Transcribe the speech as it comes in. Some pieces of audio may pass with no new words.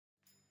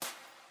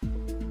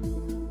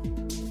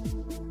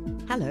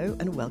Hello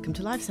and welcome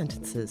to Life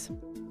Sentences.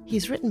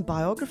 He's written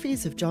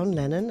biographies of John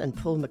Lennon and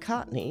Paul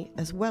McCartney,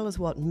 as well as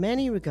what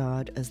many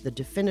regard as the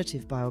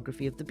definitive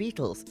biography of the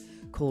Beatles,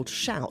 called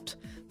Shout,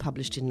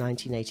 published in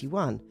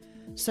 1981.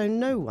 So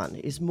no one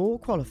is more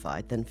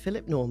qualified than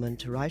Philip Norman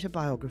to write a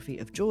biography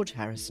of George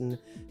Harrison,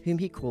 whom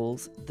he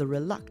calls the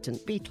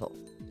reluctant Beatle.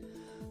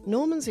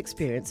 Norman's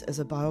experience as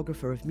a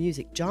biographer of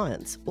music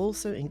giants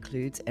also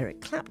includes Eric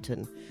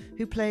Clapton,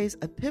 who plays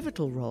a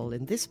pivotal role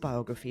in this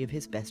biography of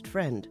his best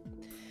friend.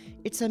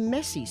 It's a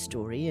messy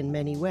story in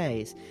many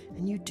ways,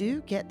 and you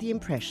do get the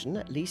impression,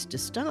 at least to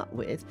start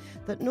with,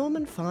 that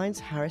Norman finds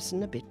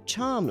Harrison a bit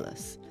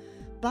charmless.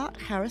 But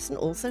Harrison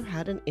also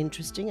had an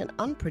interesting and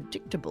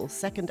unpredictable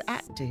second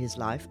act to his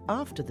life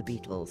after the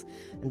Beatles,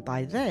 and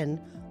by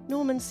then,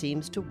 Norman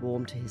seems to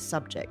warm to his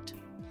subject.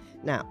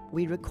 Now,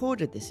 we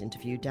recorded this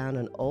interview down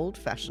an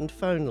old-fashioned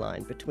phone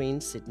line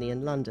between Sydney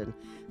and London,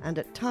 and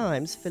at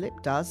times Philip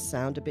does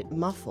sound a bit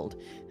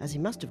muffled, as he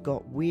must have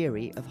got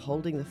weary of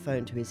holding the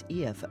phone to his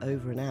ear for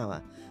over an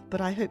hour, but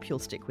I hope you'll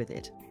stick with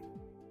it.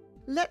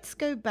 Let's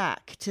go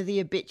back to the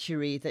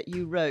obituary that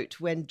you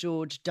wrote when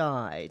George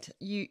died.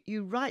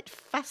 You write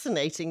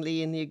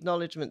fascinatingly in the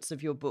acknowledgements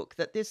of your book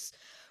that this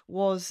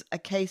was a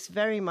case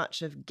very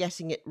much of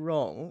getting it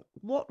wrong.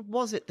 What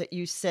was it that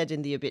you said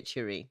in the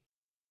obituary?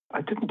 I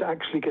didn't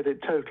actually get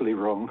it totally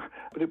wrong,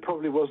 but it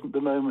probably wasn't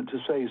the moment to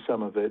say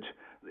some of it.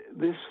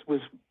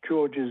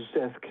 George's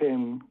death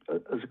came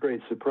as a great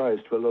surprise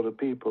to a lot of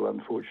people,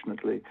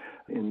 unfortunately,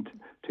 in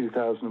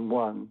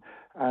 2001.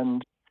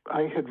 And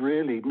I had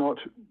really not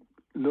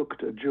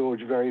looked at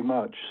George very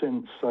much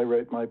since I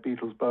wrote my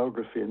Beatles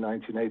biography in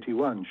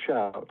 1981,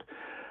 Shout.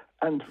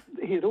 And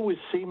he had always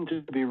seemed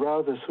to be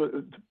rather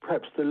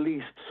perhaps the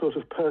least sort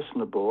of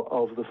personable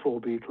of the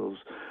four Beatles,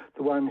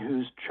 the one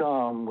whose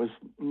charm was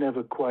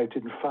never quite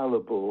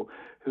infallible,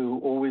 who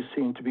always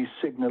seemed to be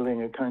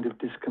signalling a kind of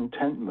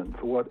discontentment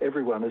for what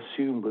everyone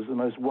assumed was the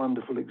most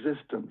wonderful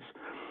existence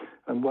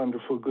and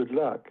wonderful good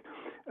luck.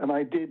 And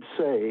I did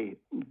say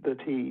that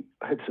he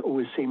had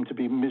always seemed to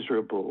be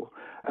miserable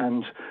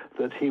and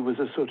that he was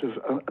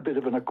a bit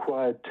of an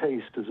acquired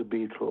taste as a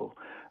Beatle.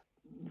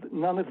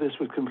 None of this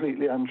was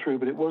completely untrue,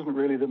 but it wasn't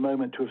really the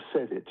moment to have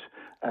said it.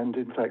 And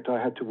in fact,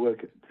 I had to work,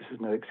 this is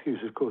no excuse,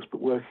 of course,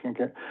 but working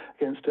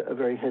against a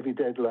very heavy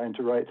deadline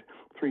to write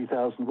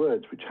 3,000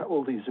 words, which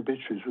all these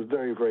obituaries were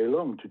very, very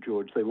long to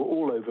George. They were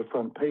all over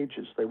front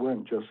pages. They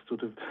weren't just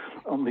sort of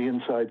on the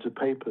insides of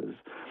papers,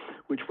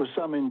 which was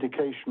some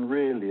indication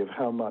really of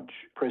how much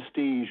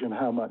prestige and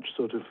how much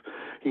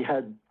he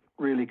had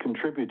really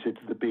contributed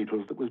to the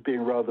Beatles that was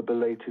being rather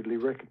belatedly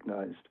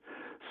recognized.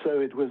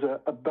 So it was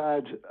a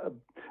bad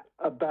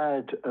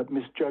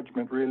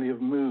misjudgment, really,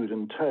 of mood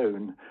and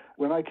tone.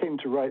 When I came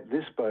to write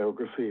this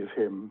biography of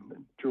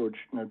him, George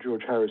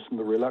Harrison,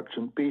 the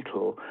reluctant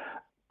Beatle,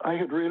 I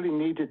had really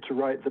needed to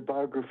write the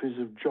biographies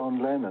of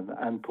John Lennon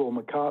and Paul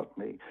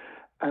McCartney,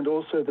 and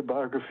also the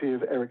biography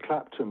of Eric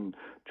Clapton,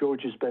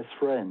 George's best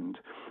friend,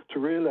 to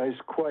realize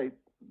quite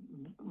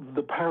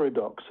the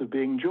paradox of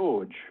being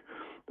George.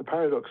 The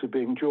paradox of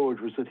being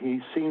George was that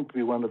he seemed to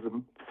be one of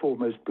the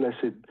foremost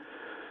blessed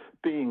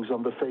beings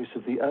on the face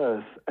of the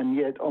earth, and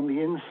yet on the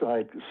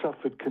inside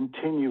suffered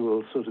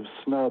continual sort of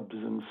snubs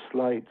and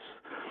slights,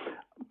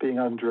 being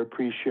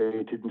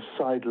underappreciated and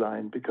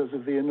sidelined because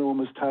of the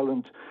enormous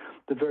talent,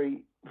 the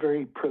very,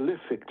 very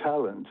prolific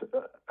talent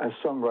as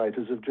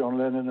songwriters of John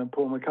Lennon and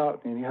Paul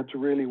McCartney. And he had to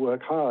really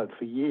work hard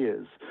for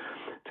years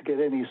to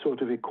get any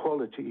sort of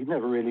equality. He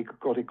never really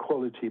got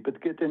equality, but to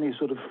get any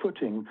sort of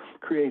footing,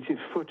 creative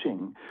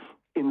footing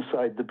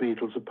inside the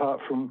Beatles,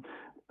 apart from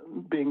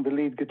being the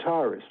lead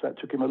guitarist. That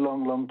took him a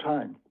long, long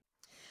time.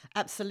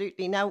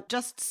 Absolutely. Now,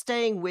 just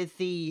staying with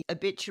the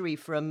obituary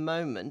for a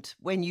moment,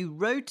 when you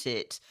wrote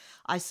it,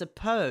 I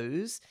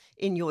suppose,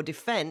 in your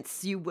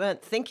defense, you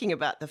weren't thinking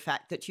about the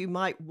fact that you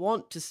might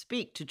want to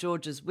speak to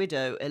George's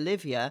widow,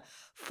 Olivia,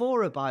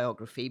 for a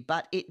biography,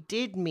 but it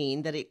did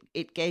mean that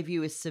it gave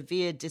you a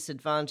severe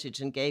disadvantage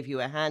and gave you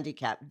a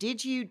handicap.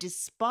 Did you,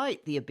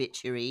 despite the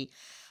obituary,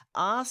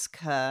 ask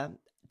her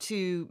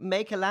to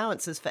make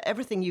allowances for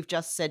everything you've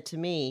just said to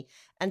me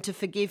and to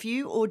forgive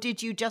you, or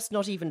did you just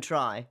not even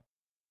try?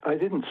 I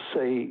didn't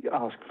say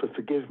ask for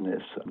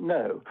forgiveness,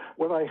 no.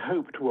 What I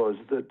hoped was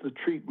that the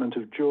treatment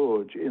of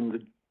George in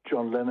the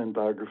John Lennon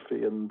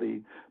biography and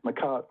the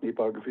McCartney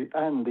biography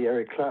and the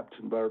Eric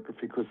Clapton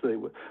biography, because they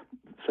were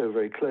so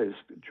very close,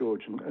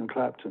 George and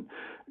Clapton,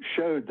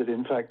 showed that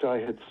in fact I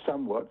had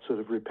somewhat sort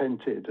of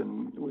repented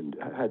and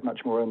had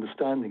much more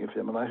understanding of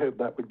him, and I hope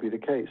that would be the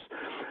case.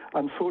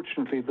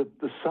 Unfortunately,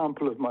 the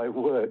sample of my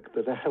work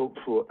that a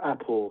helpful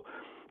Apple,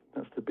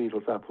 that's the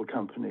Beatles Apple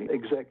Company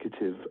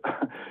executive,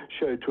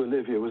 showed to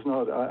Olivia was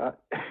not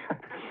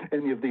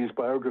any of these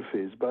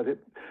biographies, but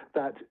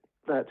that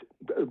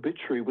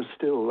obituary was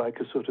still like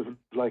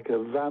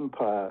a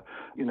vampire,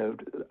 an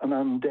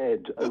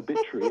undead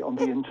obituary on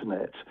the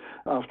internet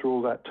after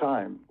all that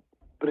time.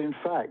 But in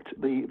fact,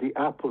 the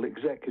Apple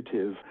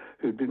executive,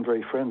 who'd been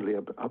very friendly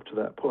up to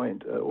that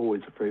point,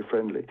 always very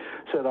friendly,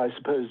 said, I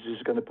suppose this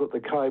is going to put the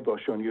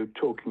kibosh on you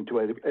talking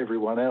to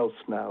everyone else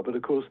now. But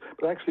of course,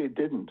 actually it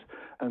didn't.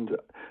 And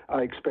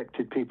I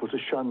expected people to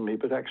shun me,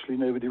 but actually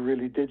nobody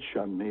really did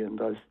shun me.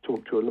 And I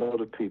talked to a lot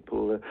of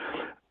people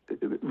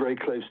very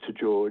close to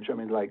George, I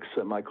mean, like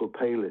Sir Michael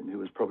Palin, who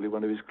was probably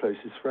one of his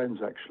closest friends,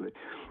 actually.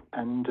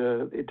 And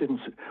it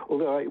didn't,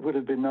 although it would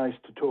have been nice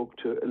to talk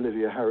to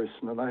Olivia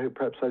Harrison, and I hope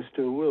perhaps I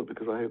still will,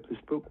 because I hope this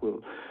book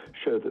will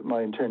show that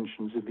my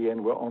intentions in the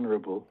end were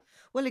honourable.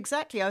 Well,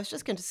 exactly. I was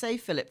just going to say,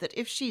 Philip, that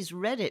if she's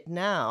read it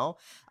now,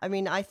 I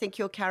mean, I think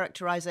your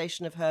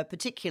characterization of her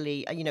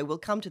particularly, we'll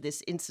come to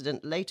this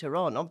incident later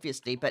on,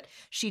 obviously, but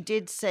she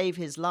did save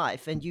his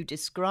life, and you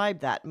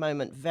describe that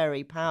moment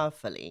very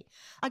powerfully.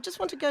 I just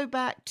want to go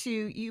back to,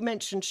 you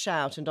mentioned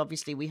Shout, and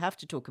obviously we have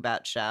to talk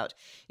about Shout.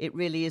 It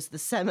really is the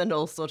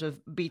seminal sort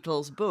of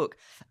Beatles book.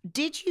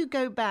 Did you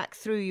go back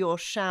through your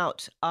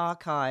Shout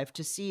archive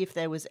to see if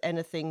there was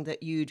anything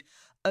that you'd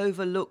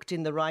overlooked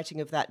in the writing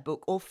of that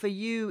book, or for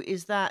you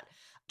is that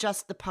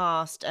just the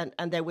past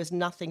and there was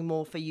nothing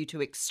more for you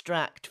to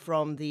extract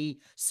from the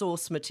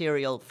source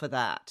material for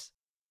that?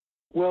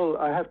 Well,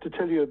 I have to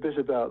tell you a bit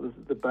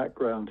about the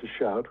background to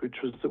Shout, which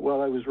was that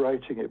while I was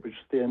writing it, which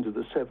was the end of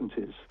the 70s,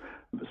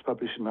 it was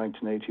published in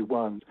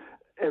 1981,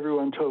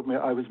 everyone told me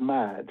I was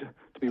mad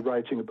to be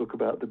writing a book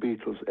about the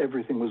Beatles.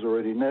 Everything was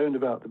already known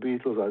about the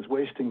Beatles. I was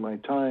wasting my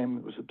time.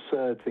 It was an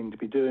absurd thing to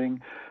be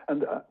doing.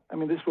 And I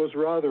mean, this was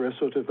rather a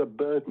sort of a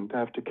burden to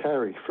have to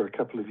carry for a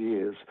couple of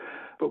years.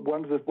 But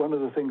one of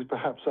the things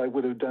perhaps I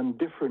would have done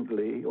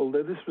differently,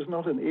 although this was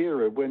not an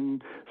era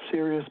when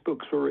serious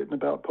books were written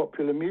about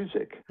popular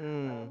music.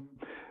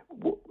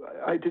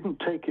 I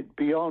didn't take it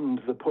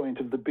beyond the point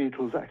of the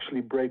Beatles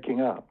actually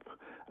breaking up.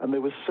 And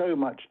there was so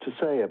much to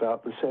say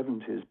about the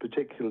 70s,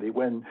 particularly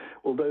when,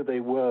 although they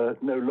were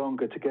no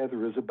longer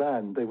together as a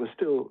band, they were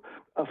still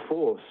a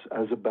force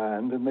as a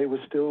band, and they were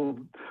still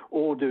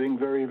all doing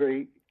very,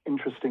 very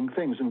interesting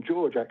things. And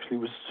George actually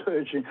was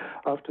surging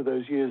after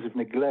those years of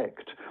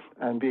neglect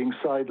and being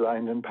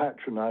sidelined and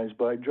patronized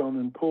by John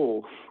and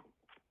Paul.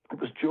 It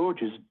was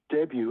George's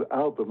debut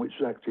album, which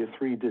was actually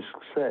a 3-disc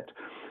set,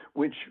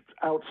 which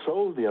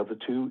outsold the other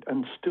two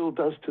and still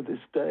does to this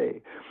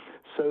day.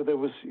 So there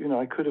was,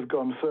 I could have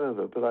gone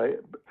further, but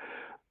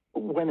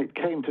when it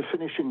came to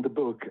finishing the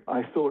book,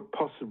 I thought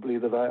possibly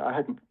that I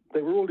hadn't.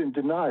 They were all in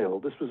denial.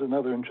 This was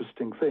another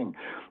interesting thing.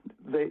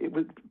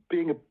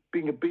 Being a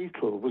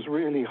Beatle was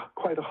really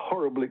quite a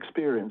horrible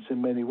experience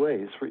in many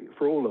ways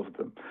for all of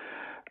them.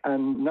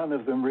 And none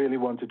of them really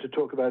wanted to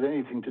talk about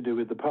anything to do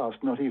with the past,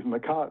 not even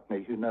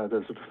McCartney, who now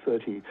does sort of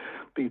 30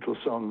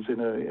 Beatles songs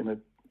in a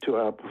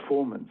 2-hour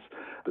performance.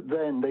 But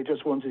then they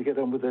just wanted to get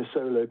on with their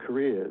solo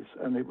careers,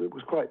 and it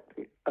was quite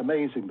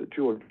amazing that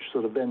George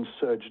sort of then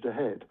surged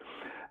ahead.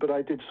 But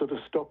I did sort of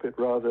stop it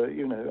rather,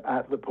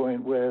 at the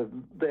point where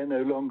they're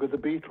no longer the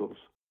Beatles.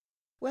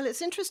 Well,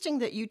 it's interesting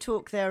that you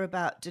talk there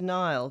about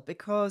denial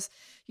because,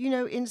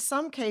 in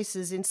some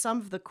cases, in some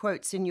of the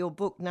quotes in your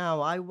book now,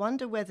 I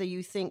wonder whether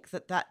you think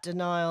that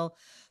denial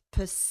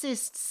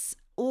persists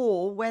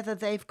or whether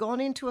they've gone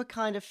into a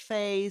kind of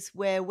phase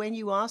where when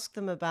you ask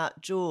them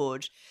about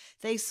George,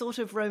 they sort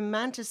of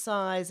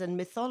romanticize and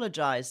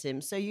mythologize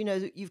him. So,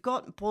 you've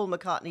got Paul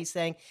McCartney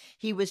saying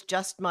he was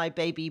just my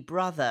baby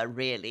brother,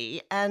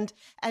 really. And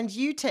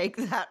you take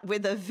that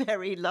with a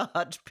very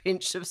large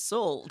pinch of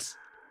salt.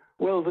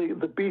 Well,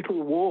 the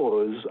Beatle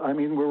wars,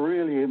 were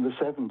really in the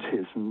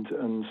 70s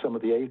and some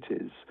of the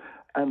 80s.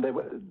 And they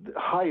were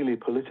highly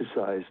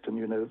politicized,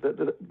 and,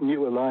 the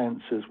new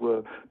alliances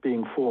were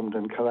being formed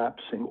and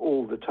collapsing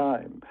all the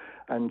time.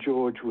 And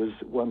George was,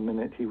 one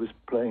minute he was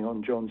playing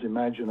on John's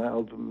Imagine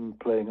album,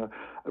 playing a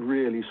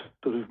really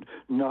sort of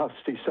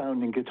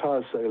nasty-sounding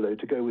guitar solo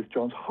to go with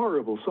John's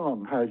horrible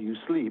song, How Do You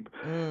Sleep,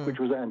 which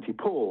was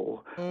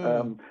anti-Paul.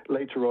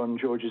 Later on,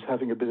 George is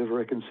having a bit of a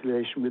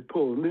reconciliation with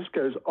Paul. And this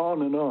goes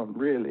on,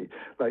 really,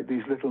 like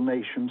these little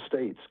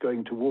nation-states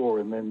going to war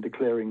and then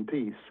declaring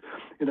peace,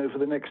 for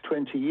the next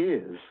 20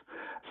 years.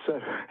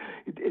 So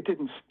it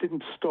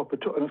didn't stop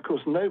at all. And, of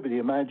course, nobody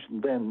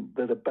imagined then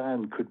that a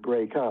band could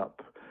break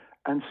up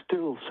and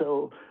still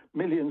sell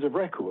millions of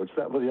records.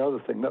 That was the other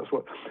thing. That's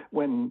what,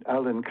 when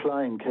Alan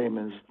Klein came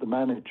as the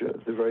manager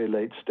at the very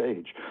late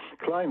stage,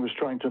 Klein was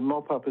trying to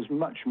mop up as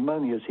much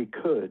money as he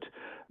could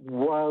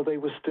while they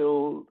were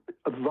still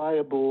a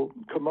viable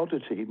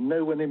commodity.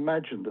 No one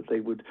imagined that they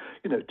would,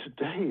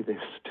 today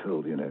they're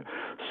still,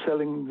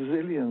 selling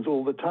zillions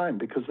all the time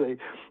because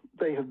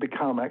they have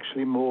become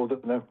actually more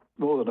than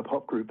a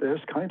pop group. They're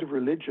a kind of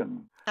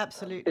religion.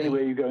 Absolutely.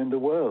 Anywhere you go in the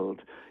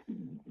world,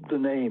 the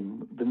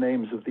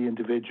names of the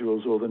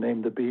individuals or the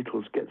name the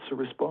Beatles gets a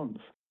response.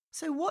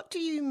 So, what do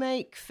you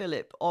make,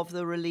 Philip, of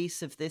the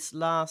release of this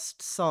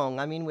last song?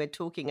 I mean, we're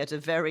talking at a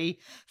very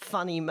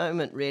funny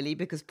moment, really,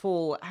 because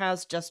Paul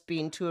has just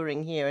been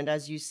touring here. And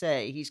as you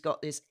say, he's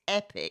got this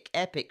epic,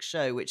 epic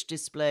show which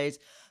displays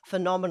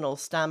phenomenal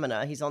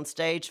stamina. He's on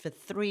stage for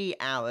 3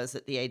 hours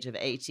at the age of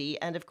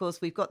 80. And of course,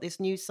 we've got this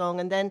new song.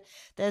 And then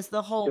there's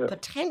the whole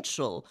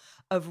potential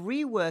of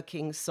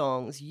reworking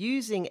songs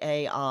using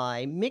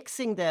AI,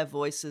 mixing their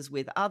voices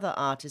with other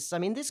artists. I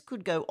mean, this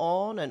could go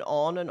on and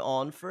on and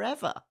on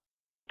forever.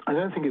 I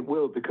don't think it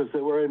will, because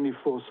there were only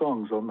 4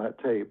 songs on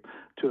that tape,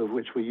 2 of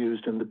which were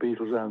used in the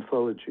Beatles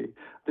anthology.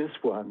 This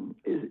one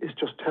is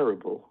just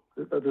terrible.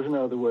 There's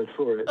no other word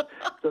for it. It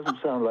doesn't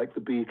sound like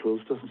the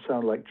Beatles, doesn't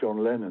sound like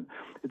John Lennon.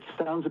 It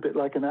sounds a bit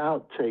like an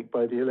outtake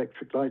by the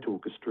Electric Light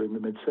Orchestra in the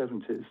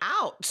mid-70s.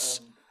 Ouch!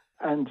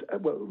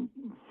 Well,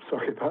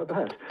 sorry about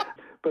that.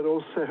 But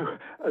also,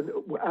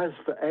 as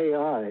for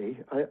AI,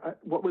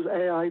 what was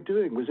AI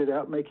doing? Was it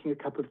out making a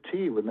cup of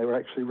tea when they were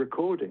actually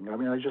recording? I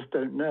mean, I just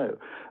don't know.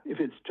 If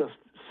it's just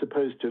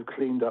supposed to have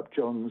cleaned up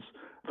John's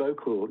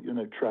vocal,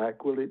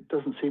 track, well, it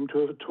doesn't seem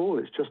to have at all.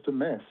 It's just a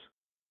mess.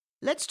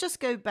 Let's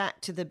just go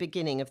back to the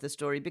beginning of the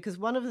story, because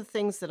one of the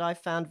things that I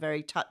found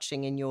very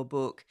touching in your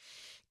book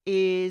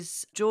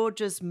is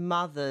George's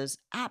mother's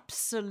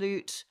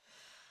absolute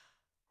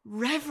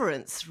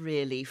reverence,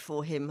 really,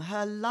 for him.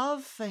 Her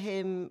love for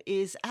him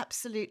is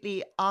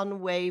absolutely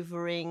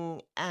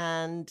unwavering.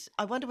 And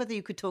I wonder whether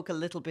you could talk a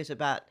little bit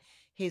about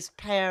his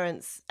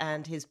parents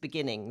and his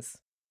beginnings.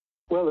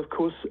 Well, of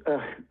course,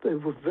 they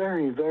were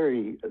very,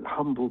 very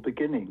humble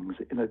beginnings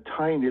in a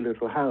tiny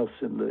little house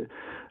in the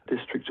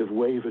district of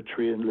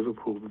Wavertree in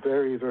Liverpool,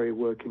 very, very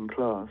working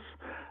class.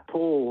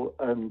 Paul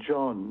and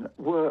John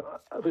were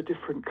of a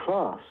different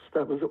class.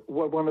 That was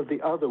one of the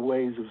other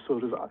ways of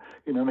sort of,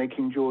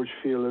 making George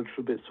feel a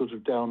little bit sort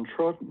of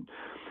downtrodden,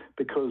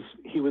 because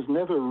he was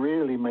never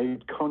really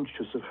made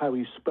conscious of how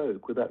he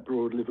spoke with that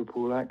broad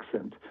Liverpool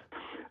accent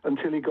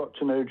until he got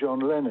to know John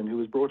Lennon, who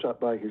was brought up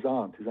by his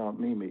Aunt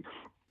Mimi,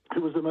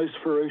 who was the most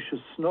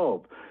ferocious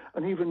snob.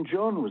 And even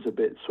John was a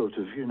bit sort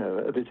of,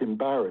 a bit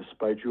embarrassed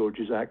by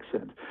George's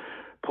accent.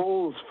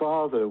 Paul's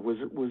father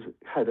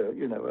had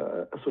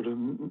a sort of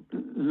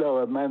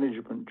lower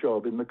management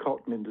job in the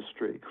cotton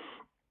industry.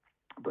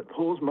 But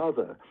Paul's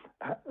mother,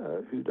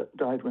 who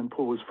died when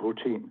Paul was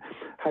 14,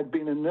 had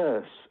been a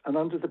nurse. And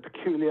under the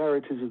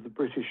peculiarities of the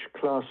British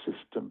class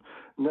system,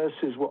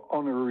 nurses were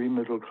honorary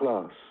middle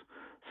class.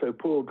 So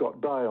Paul got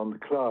by on the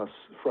class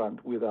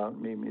front with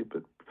Aunt Mimi,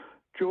 but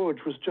George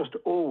was just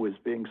always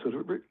being sort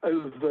of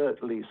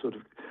overtly sort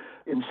of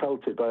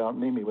insulted by Aunt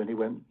Mimi when he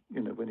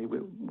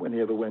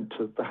ever went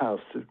to the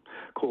house to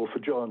call for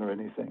John or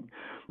anything.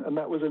 And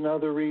that was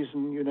another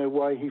reason,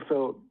 why he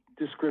felt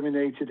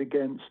discriminated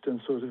against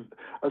and sort of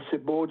a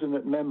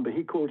subordinate member.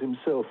 He called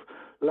himself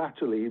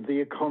latterly the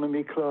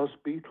economy class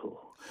Beatle.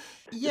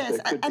 Yes,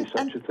 there could be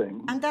such a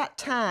thing. And that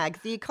tag,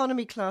 the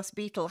economy class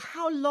Beatle,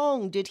 how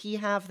long did he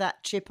have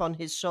that chip on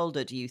his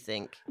shoulder, do you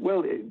think?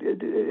 Well,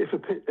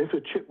 if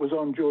a chip was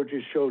on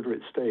George's shoulder,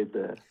 it stayed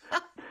there.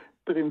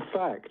 But in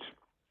fact,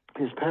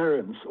 his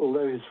parents,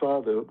 although his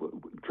father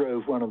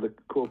drove one of the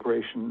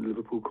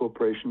Liverpool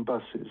Corporation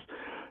buses,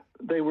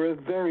 they were a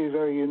very,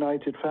 very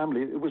united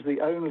family. It was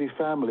the only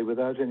family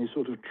without any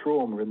sort of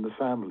trauma in the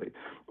family.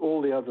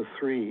 All the other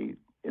 3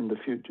 in the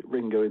future,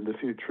 Ringo in the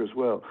future as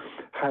well,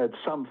 had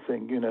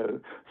something,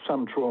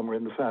 some trauma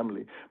in the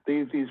family.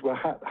 These were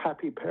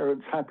happy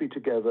parents, happy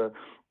together,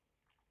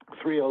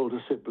 3 older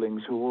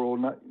siblings who were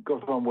all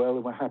got on well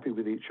and were happy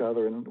with each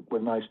other and were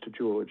nice to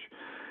George.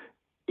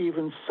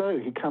 Even so,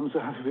 he comes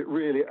out of it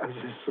really as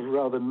this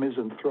rather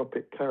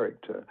misanthropic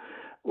character,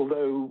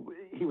 although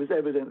he was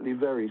evidently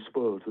very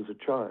spoiled as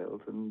a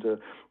child. And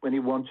when he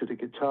wanted a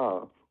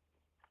guitar,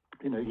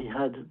 he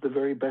had the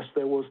very best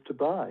there was to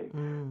buy.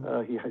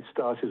 He had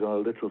started on a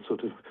little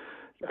sort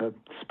of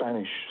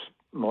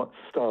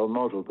Spanish-style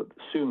model, but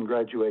soon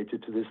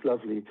graduated to this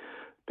lovely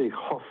big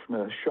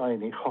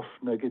shiny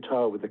Hofner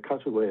guitar with a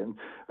cutaway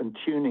and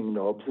tuning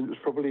knobs. And it was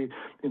probably,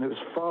 it was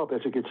far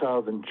better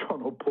guitar than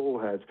John or Paul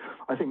had.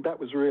 I think that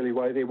was really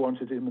why they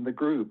wanted him in the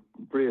group,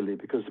 really,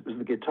 because it was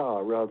the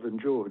guitar rather than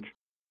George.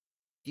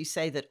 You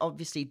say that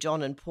obviously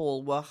John and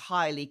Paul were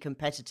highly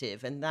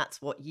competitive, and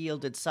that's what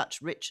yielded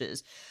such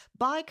riches.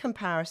 By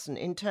comparison,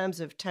 in terms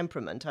of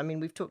temperament, I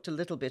mean, we've talked a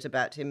little bit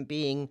about him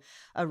being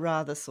a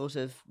rather sort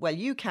of, well,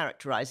 you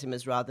characterize him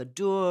as rather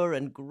dour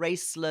and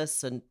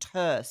graceless and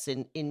terse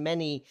in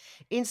many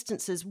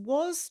instances.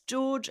 Was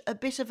George a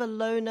bit of a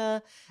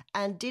loner,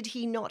 and did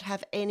he not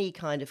have any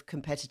kind of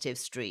competitive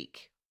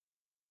streak?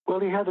 Well,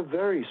 he had a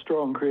very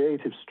strong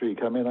creative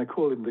streak. I mean, I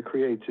call him the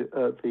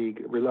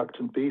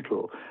reluctant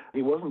Beatle.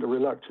 He wasn't a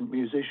reluctant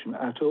musician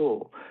at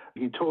all.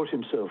 He taught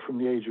himself from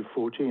the age of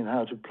 14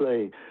 how to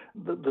play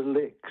the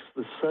licks,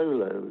 the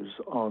solos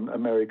on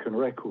American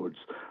records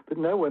that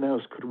no one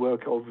else could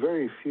work, or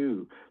very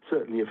few,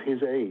 certainly of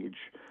his age,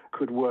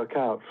 could work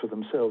out for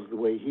themselves the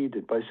way he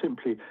did, by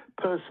simply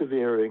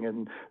persevering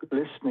and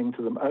listening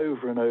to them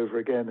over and over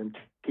again and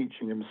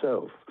teaching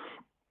himself.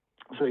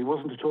 So he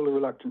wasn't at all a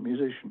reluctant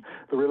musician.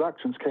 The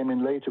reluctance came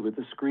in later with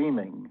the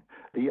screaming,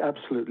 the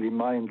absolutely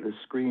mindless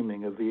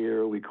screaming of the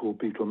era we call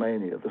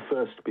Beatlemania, the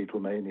first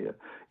Beatlemania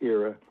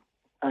era.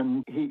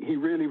 And he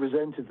really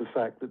resented the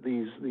fact that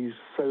these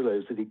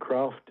solos that he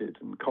crafted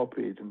and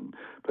copied and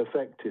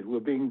perfected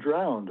were being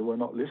drowned and were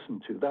not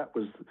listened to. That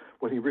was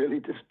what he really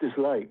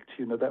disliked.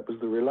 That was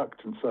the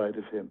reluctant side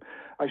of him.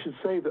 I should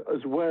say that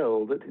as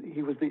well, that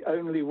he was the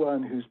only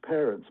one whose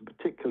parents,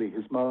 particularly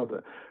his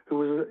mother, who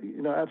was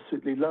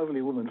absolutely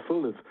lovely woman,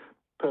 full of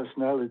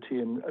personality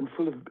and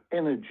full of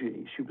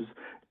energy. She was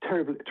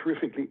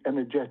terrifically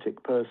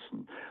energetic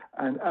person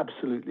and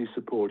absolutely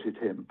supported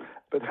him,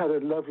 but had a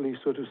lovely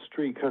sort of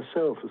streak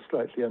herself, a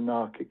slightly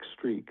anarchic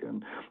streak.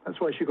 And that's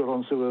why she got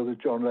on so well with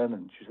John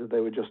Lennon. She said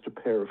they were just a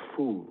pair of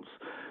fools,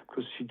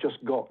 because she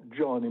just got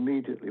John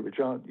immediately, which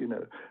aren't,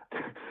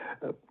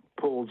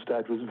 Paul's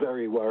dad was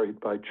very worried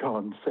by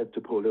John, said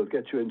to Paul, he'll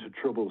get you into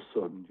trouble,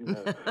 son,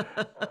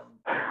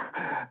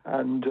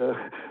 And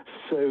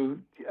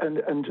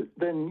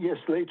then, yes,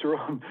 later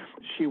on,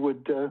 she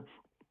would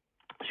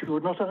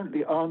not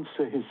only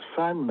answer his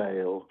fan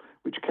mail,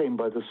 which came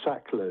by the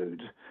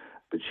sackload,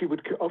 but she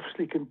would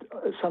obviously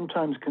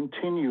sometimes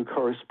continue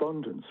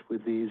correspondence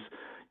with these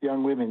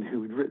young women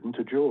who had written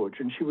to George,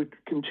 and she would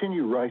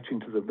continue writing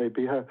to them. They'd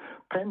be her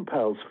pen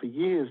pals for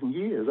years and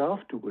years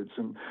afterwards,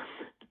 and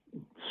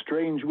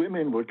strange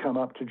women would come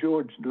up to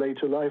George in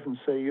later life and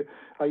say,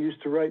 I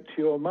used to write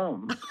to your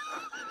mum.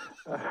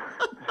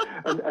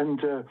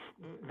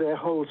 Their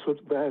whole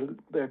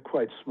their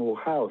quite small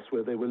house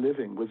where they were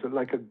living was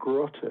like a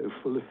grotto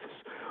full of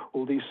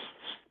all this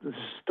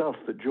stuff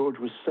that George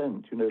was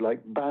sent,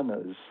 like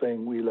banners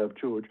saying we love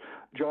George,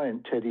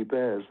 giant teddy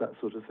bears, that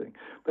sort of thing.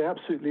 They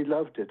absolutely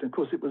loved it. And of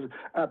course, it was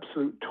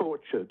absolute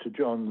torture to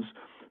John's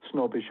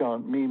snobbish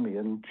Aunt Mimi,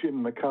 and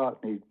Jim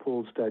McCartney,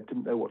 Paul's dad,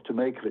 didn't know what to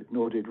make of it,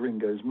 nor did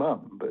Ringo's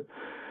mum. But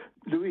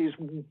Louise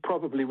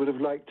probably would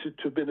have liked to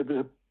have been a bit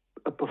of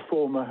a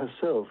performer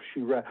herself.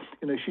 She ran,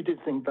 she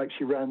did things like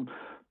she ran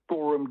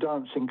ballroom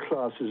dancing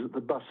classes at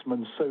the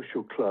Busman's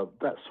Social Club,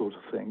 that sort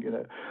of thing,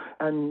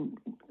 And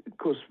of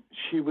course,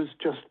 she was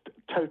just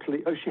totally.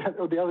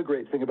 The other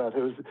great thing about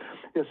her was,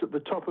 yes, at the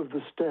top of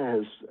the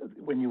stairs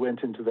when you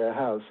went into their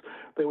house,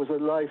 there was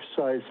a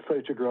life-size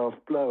photograph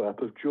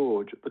blow-up of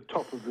George at the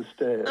top of the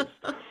stairs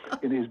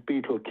in his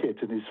Beatle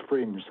kit and his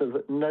fringe, so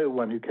that no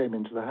one who came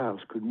into the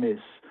house could miss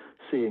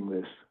seeing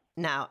this.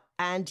 Now,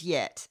 and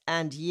yet,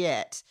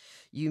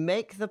 you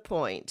make the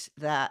point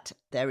that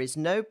there is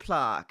no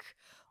plaque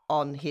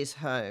on his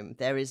home.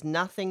 There is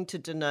nothing to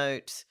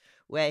denote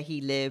where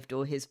he lived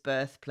or his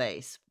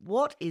birthplace.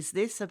 What is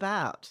this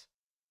about?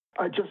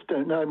 I just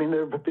don't know. I mean,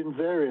 there have been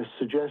various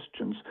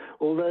suggestions,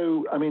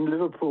 although,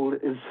 Liverpool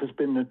has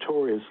been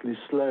notoriously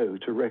slow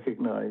to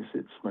recognise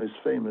its most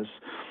famous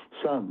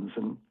sons,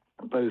 and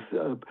both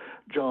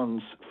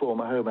John's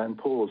former home and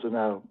Paul's are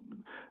now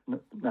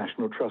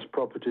National Trust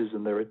properties,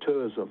 and there are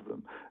tours of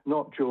them,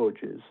 not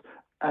George's,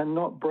 and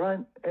not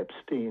Brian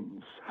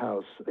Epstein's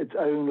house. It's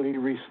only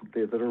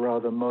recently that a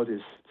rather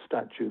modest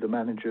statue, the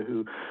manager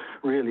who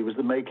really was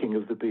the making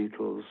of the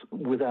Beatles,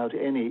 without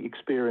any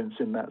experience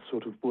in that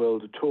sort of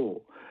world at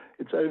all.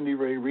 It's only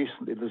very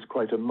recently there's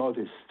quite a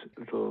modest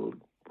little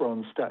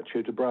bronze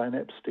statue to Brian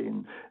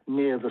Epstein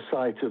near the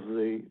site of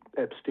the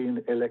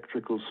Epstein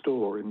electrical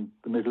store in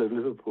the middle of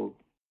Liverpool.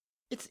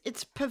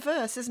 It's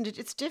perverse, isn't it?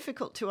 It's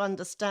difficult to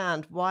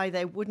understand why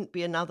there wouldn't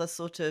be another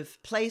sort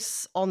of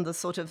place on the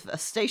sort of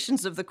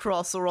Stations of the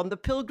Cross or on the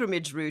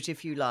pilgrimage route,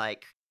 if you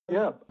like.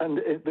 Yeah,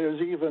 and there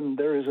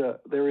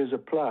is a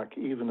plaque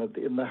even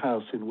in the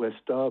house in West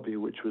Derby,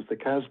 which was the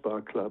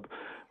Casbah Club,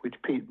 which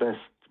Pete Best,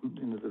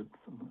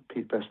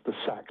 the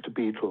sacked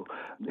Beatle,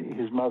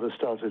 his mother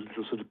started a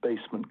little sort of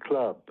basement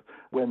club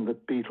when the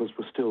Beatles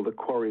were still the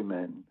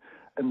Quarrymen,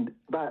 and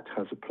that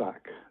has a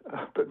plaque,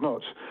 but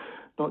not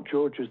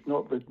George's,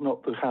 not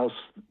the house,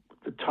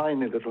 the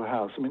tiny little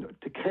house.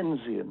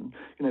 Dickensian,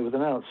 with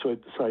an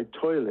outside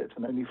toilet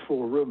and only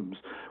 4 rooms,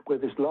 where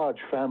this large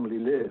family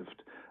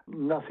lived.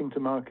 Nothing to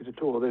mark it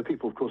at all, although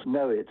people, of course,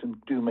 know it and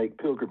do make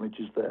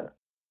pilgrimages there.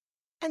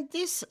 And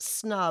this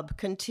snub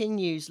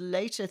continues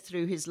later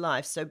through his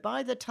life. So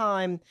by the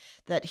time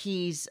that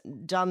he's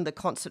done the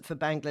Concert for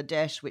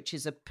Bangladesh, which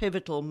is a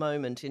pivotal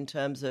moment in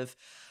terms of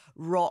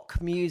rock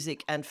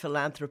music and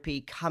philanthropy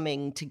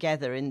coming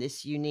together in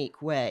this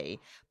unique way,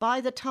 by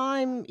the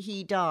time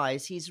he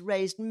dies, he's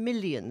raised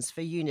millions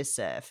for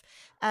UNICEF.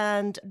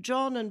 And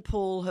John and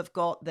Paul have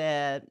got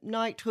their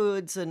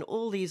knighthoods and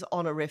all these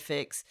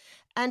honorifics.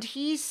 And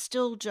he's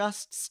still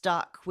just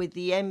stuck with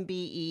the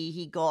MBE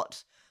he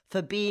got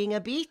for being a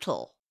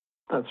Beatle.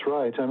 That's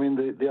right.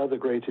 The other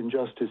great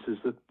injustice is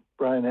that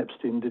Brian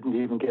Epstein didn't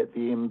even get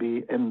the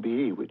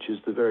MBE, which is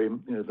the very,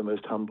 the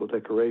most humble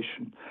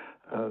decoration,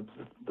 the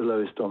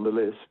lowest on the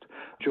list.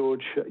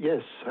 George,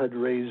 yes, had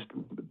raised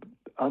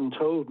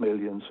untold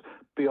millions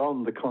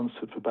beyond the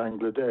Concert for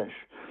Bangladesh.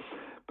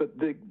 But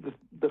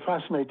the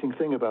fascinating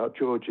thing about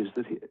George is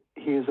that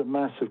he is a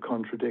massive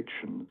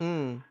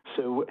contradiction.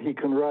 So he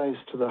can rise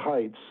to the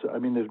heights, I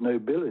mean, of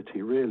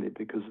nobility, really,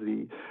 because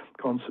the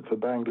concert for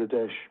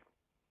Bangladesh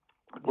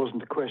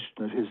wasn't a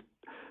question of his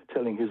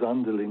telling his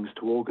underlings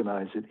to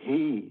organize it.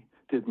 He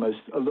did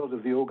a lot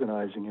of the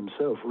organizing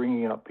himself,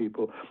 ringing up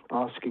people,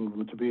 asking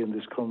them to be in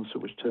this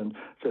concert, which turned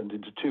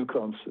into 2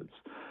 concerts.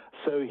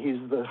 So he's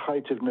the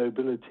height of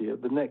nobility.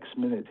 At the next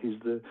minute, he's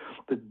the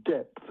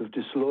depth of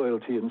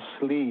disloyalty and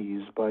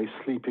sleaze by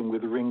sleeping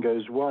with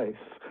Ringo's wife,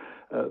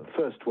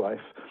 first wife,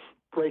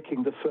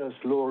 breaking the first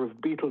law of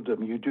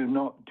Beatledom. You do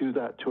not do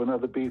that to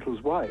another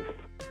Beatles wife.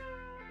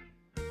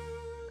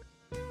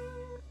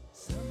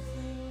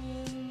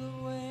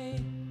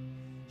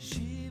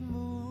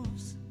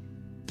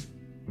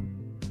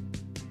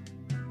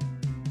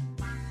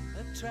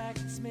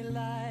 Attracts me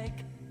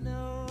like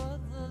no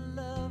other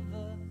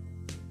lover.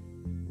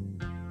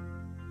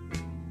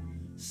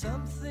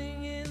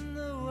 Something in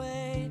the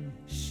way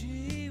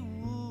she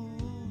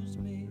woos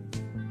me.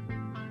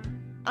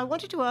 I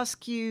wanted to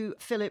ask you,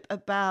 Philip,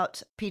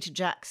 about Peter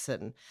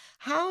Jackson.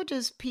 How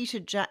does Peter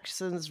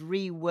Jackson's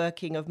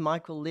reworking of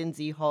Michael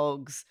Lindsay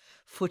Hogg's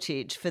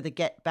footage for the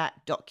Get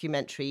Back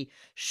documentary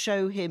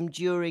show him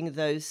during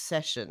those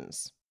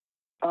sessions?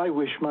 I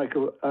wish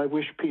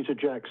Peter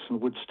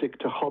Jackson would stick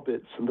to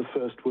hobbits and the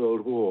First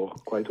World War,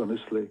 quite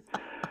honestly,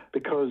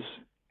 because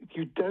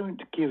you don't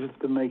give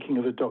the making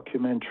of a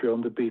documentary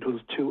on the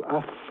Beatles to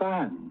a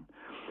fan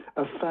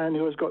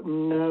who has got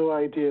no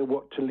idea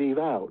what to leave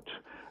out.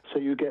 So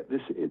you get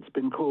this, it's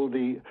been called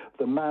the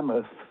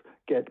Mammoth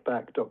Get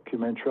Back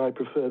documentary. I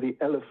prefer the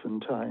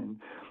Elephantine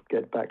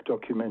Get Back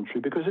documentary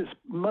because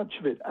much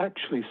of it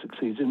actually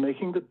succeeds in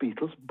making the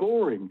Beatles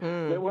boring.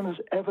 No one has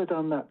ever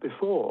done that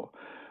before.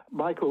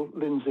 Michael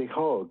Lindsay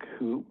Hogg,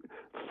 who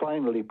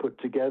finally put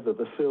together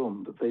the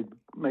film that they'd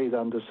made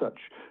under such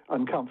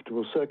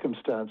uncomfortable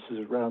circumstances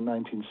around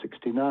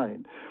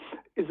 1969,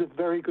 is a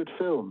very good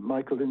film.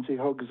 Michael Lindsay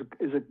Hogg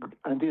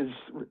is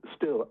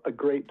still a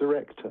great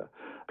director.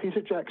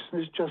 Peter Jackson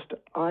is just,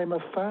 I'm a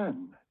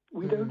fan.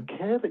 We don't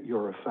care that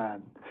you're a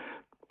fan.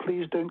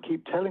 Please don't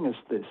keep telling us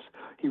this.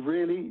 He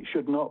really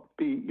should not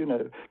be,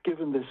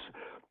 given this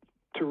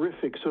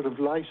terrific sort of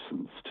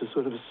license to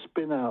sort of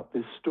spin out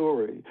this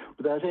story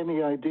without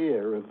any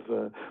idea of,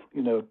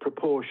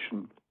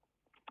 proportion.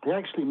 He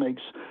actually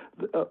makes,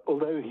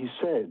 although he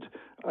said,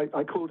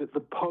 I called it the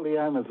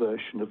Pollyanna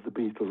version of the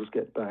Beatles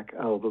Get Back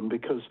album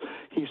because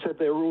he said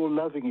they were all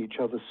loving each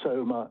other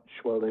so much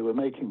while they were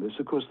making this.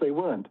 Of course, they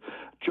weren't.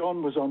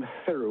 John was on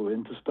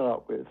heroin to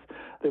start with.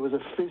 There was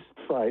a fist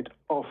fight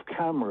off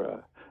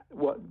camera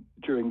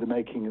during the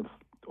making of,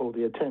 or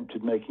the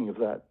attempted making of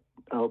that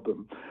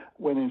album,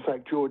 when in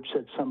fact George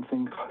said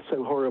something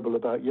so horrible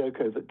about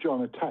Yoko that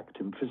John attacked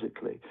him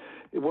physically.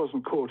 It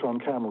wasn't caught on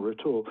camera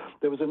at all.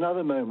 There was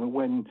another moment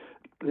when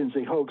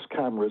Lindsay Hogg's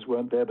cameras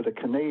weren't there, but a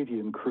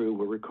Canadian crew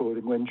were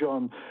recording, when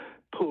John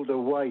pulled a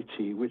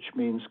whitey, which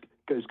means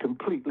goes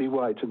completely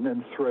white and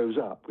then throws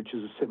up, which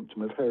is a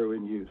symptom of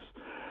heroin use.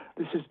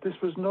 This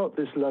was not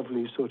this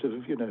lovely sort of,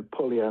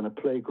 Pollyanna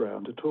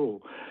playground at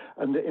all.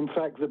 And in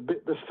fact,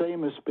 the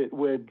famous bit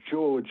where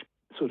George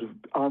sort of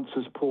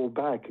answers Paul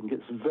back and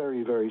gets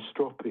very, very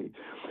stroppy,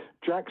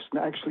 Jackson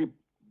actually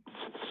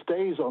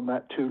stays on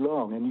that too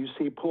long, and you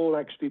see Paul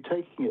actually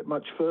taking it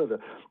much further.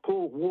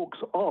 Paul walks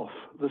off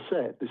the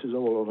set. This is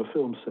all on a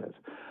film set.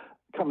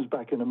 Comes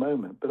back in a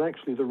moment, but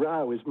actually the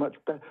row is much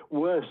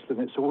worse than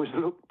it's always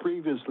looked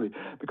previously,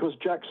 because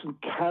Jackson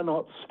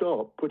cannot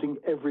stop putting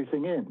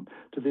everything in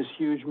to this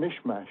huge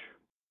mishmash.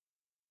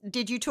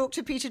 Did you talk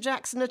to Peter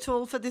Jackson at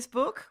all for this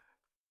book?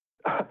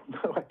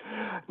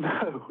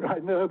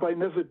 No, I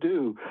never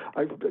do.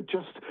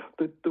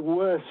 The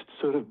worst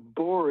sort of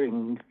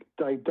boring,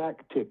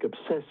 didactic,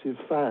 obsessive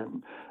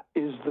fan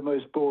is the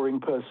most boring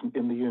person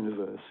in the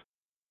universe.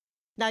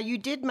 Now, you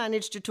did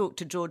manage to talk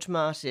to George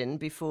Martin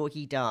before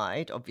he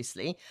died,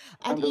 obviously.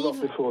 And a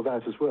lot before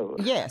that as well.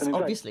 Yes, and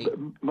obviously. Fact,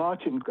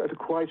 Martin, at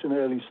quite an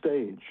early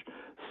stage,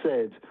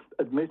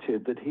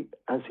 admitted that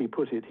as he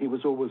put it, he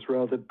was always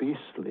rather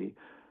beastly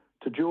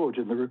to George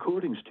in the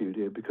recording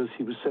studio because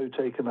he was so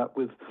taken up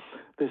with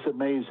this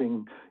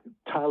amazing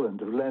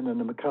talent of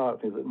Lennon and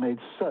McCartney that made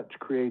such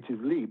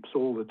creative leaps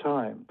all the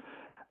time.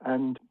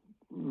 And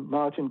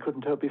Martin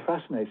couldn't help be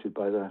fascinated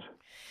by that.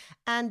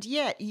 And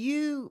yet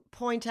you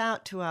point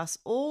out to us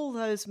all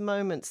those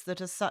moments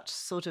that are such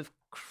sort of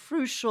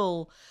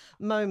crucial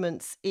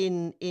moments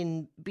in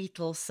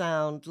Beatles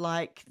sound,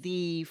 like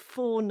the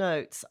 4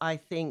 notes, I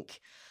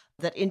think,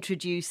 that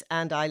introduce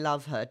And I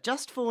Love Her.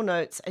 Just 4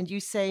 notes, and you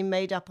say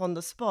made up on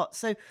the spot.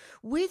 So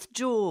with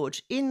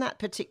George, in that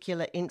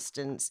particular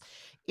instance,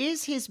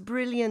 is his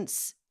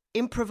brilliance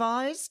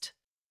improvised?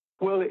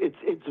 Well,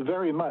 it's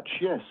very much,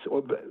 yes,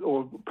 or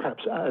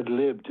perhaps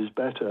ad-libbed is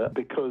better,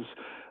 because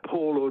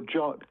Paul or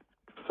John,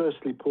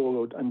 firstly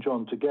Paul and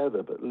John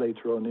together, but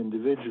later on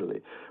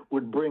individually,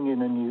 would bring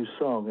in a new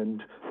song,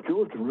 and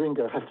George and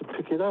Ringo have to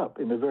pick it up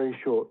in a very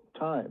short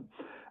time.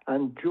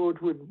 And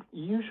George would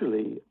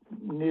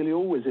nearly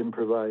always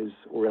improvise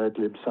or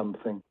ad-lib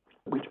something,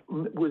 which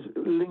would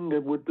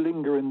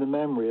linger in the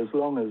memory as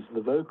long as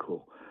the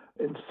vocal.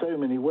 in so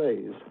many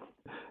ways.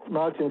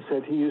 Martin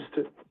said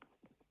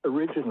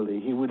originally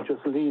he would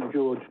just lead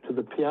George to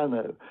the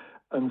piano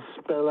and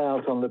spell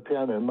out on the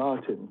piano,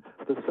 Martin,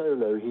 the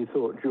solo he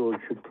thought George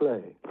should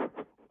play.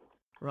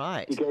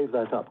 Right. He gave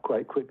that up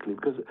quite quickly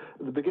because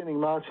at the beginning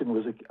Martin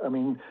was,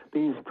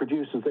 these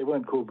producers, they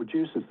weren't called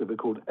producers, they were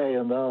called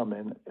A&R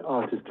men,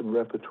 artist and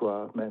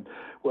repertoire men,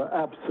 were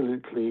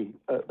absolutely,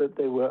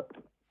 they were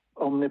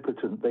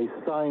omnipotent. They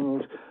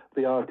signed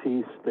the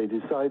artists, they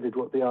decided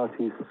what the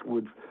artists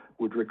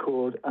would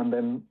record and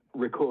then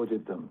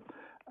recorded them.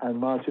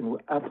 And Martin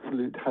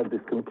had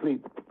this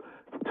complete,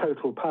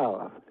 total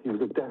power. He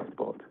was a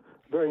despot,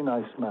 very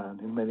nice man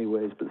in many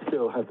ways, but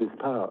still had this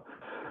power.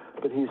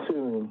 But he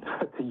soon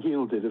had to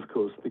yield it, of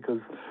course, because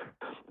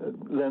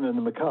Lennon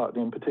and McCartney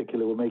in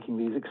particular were making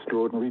these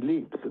extraordinary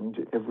leaps, and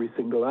every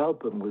single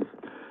album was,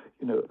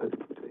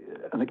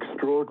 an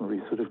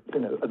extraordinary sort of,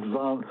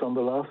 advance on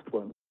the last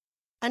one.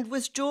 And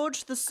was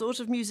George the sort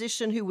of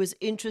musician who was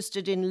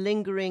interested in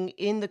lingering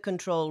in the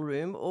control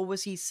room, or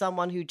was he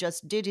someone who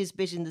just did his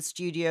bit in the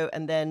studio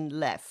and then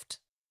left?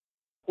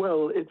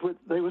 Well,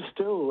 they were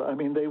still,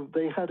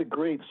 they had a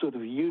great sort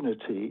of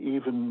unity,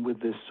 even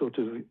with this sort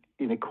of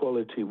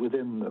inequality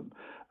within them.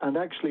 And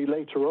actually,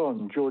 later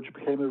on, George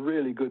became a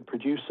really good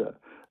producer.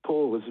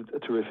 Paul was a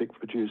terrific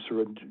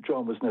producer, and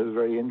John was never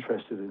very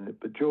interested in it.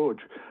 But George,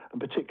 and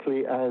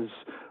particularly as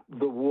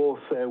the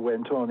warfare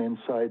went on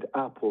inside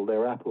Apple,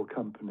 their Apple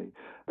company,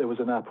 there was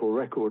an Apple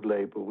record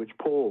label, which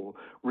Paul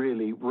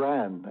really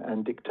ran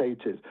and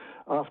dictated.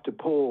 After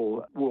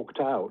Paul walked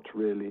out,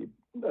 really,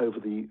 over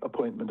the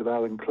appointment of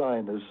Alan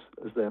Klein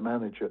as their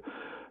manager,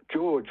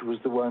 George was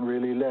the one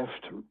really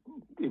left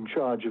in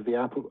charge of the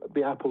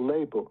Apple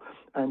label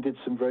and did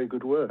some very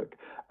good work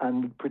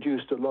and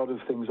produced a lot of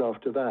things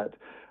after that.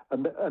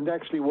 And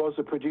actually was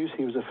a producer.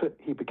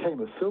 He became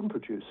a film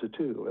producer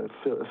too,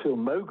 a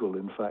film mogul,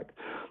 in fact.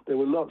 There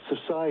were lots of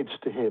sides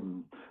to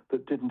him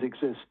that didn't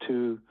exist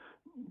to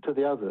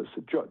the others.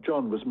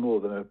 John was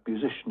more than a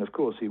musician, of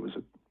course. He was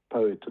a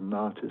poet and an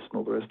artist and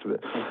all the rest of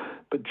it.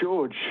 But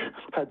George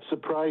had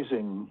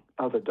surprising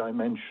other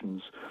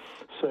dimensions.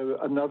 So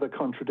another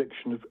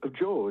contradiction of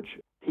George,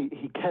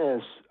 he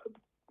cares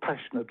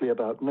passionately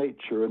about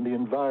nature and the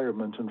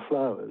environment and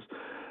flowers,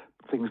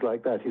 things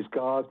like that, his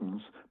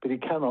gardens, but he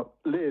cannot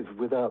live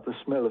without the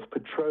smell of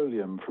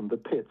petroleum from the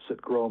pits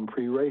at Grand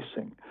Prix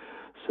racing.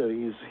 So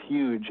he's a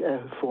huge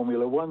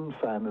Formula One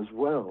fan as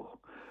well.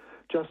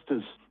 Just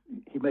as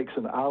he makes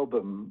an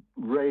album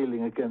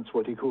railing against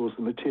what he calls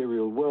the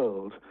material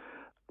world,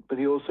 but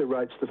he also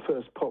writes the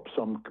first pop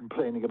song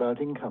complaining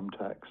about income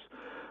tax.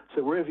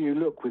 So wherever you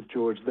look with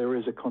George, there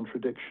is a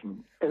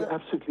contradiction.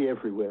 Absolutely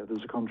everywhere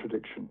there's a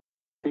contradiction.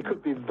 He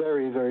could be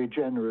very, very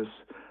generous.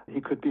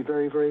 He could be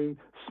very, very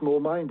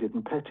small-minded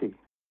and petty.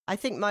 I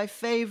think my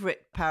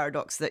favourite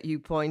paradox that you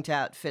point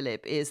out,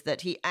 Philip, is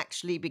that he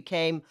actually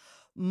became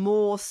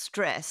more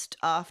stressed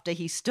after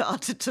he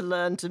started to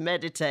learn to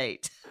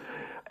meditate.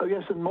 Oh,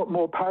 yes, and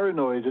more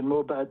paranoid and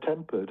more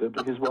bad-tempered.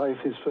 His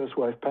first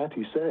wife,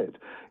 Patty, said,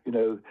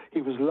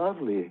 he was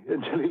lovely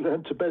until he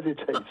learned to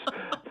meditate.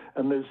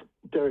 And there's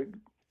Derek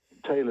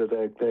Taylor,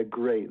 they're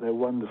great, they're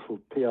wonderful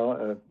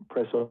PR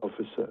press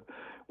officer,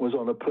 was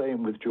on a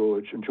plane with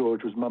George, and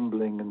George was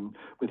mumbling and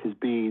with his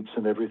beads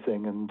and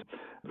everything, and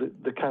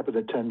the cabin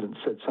attendant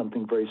said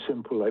something very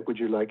simple, like, "Would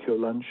you like your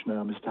lunch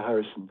now, Mr.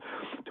 Harrison?"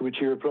 To which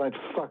he replied,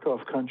 "Fuck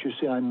off, can't you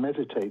see I'm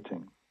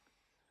meditating?"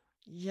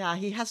 Yeah,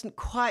 he hasn't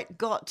quite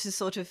got to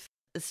sort of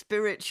a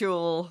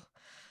spiritual,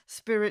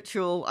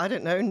 I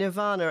don't know,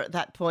 nirvana at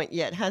that point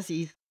yet, has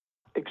he?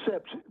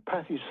 Except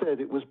Patty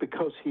said it was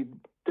because he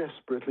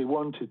desperately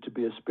wanted to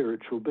be a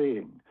spiritual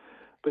being.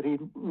 But he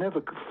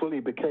never fully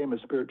became a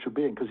spiritual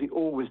being because he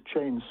always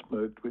chain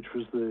smoked, which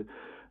was the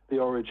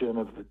origin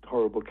of the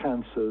horrible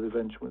cancer,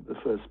 the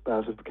first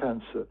bout of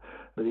cancer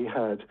that he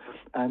had.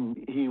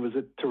 And he was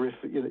a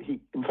terrific,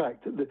 in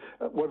fact,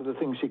 one of the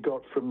things he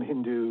got from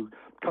Hindu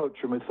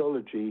culture,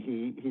 mythology,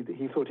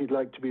 he thought he'd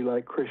like to be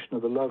like Krishna,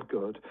 the love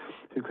god,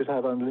 who could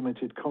have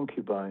unlimited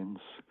concubines.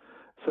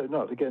 So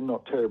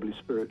not terribly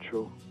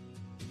spiritual.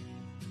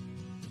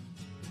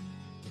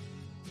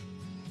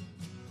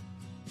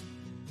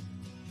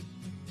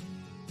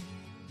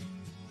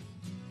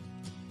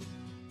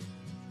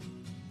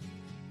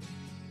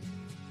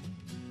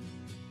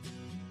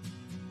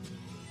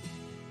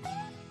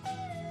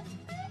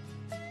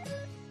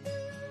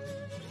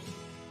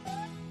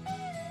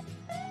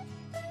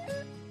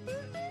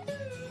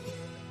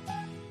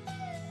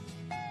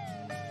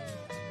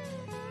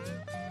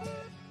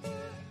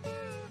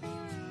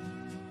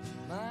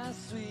 My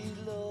sweet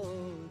Lord.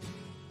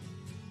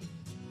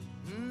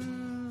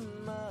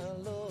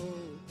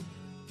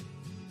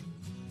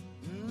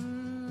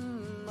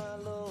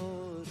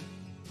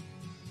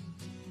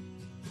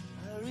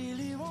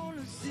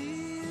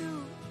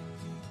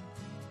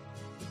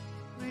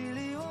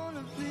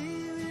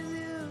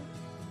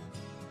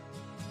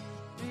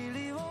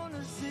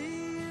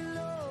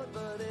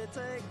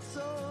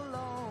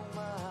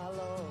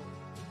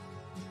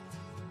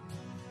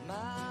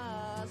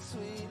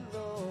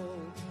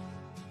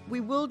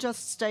 we will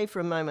just stay for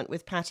a moment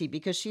with Patty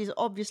because she's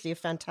obviously a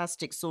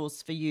fantastic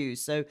source for you.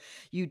 So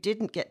you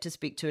didn't get to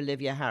speak to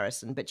Olivia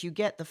Harrison, but you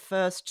get the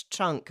first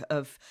chunk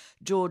of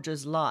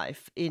George's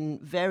life in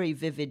very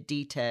vivid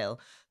detail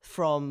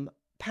from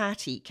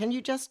Patty. Can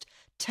you just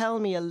tell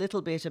me a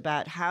little bit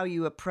about how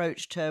you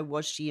approached her?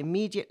 Was she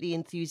immediately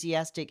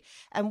enthusiastic?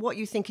 And what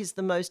you think is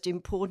the most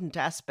important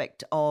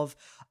aspect of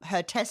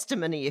her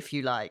testimony, if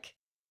you like?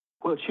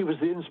 Well, she was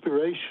the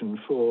inspiration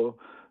for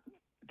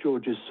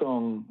George's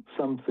song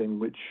Something,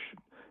 which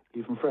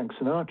even Frank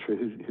Sinatra,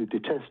 who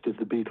detested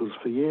the Beatles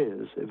for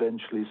years,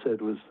 eventually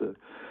said was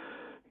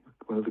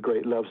one of the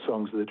great love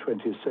songs of the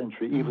 20th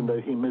century, even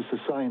though he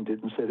misassigned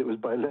it and said it was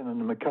by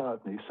Lennon and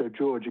McCartney. So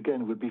George,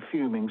 again, would be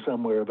fuming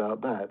somewhere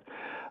about that.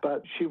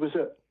 But she was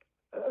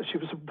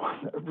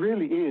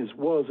really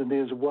was and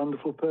is a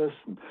wonderful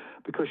person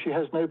because she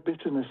has no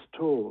bitterness at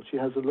all. She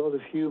has a lot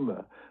of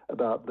humour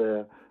about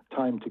their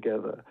time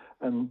together,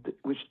 and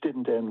which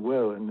didn't end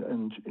well,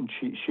 and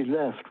she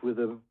left with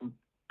a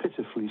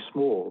pitifully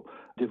small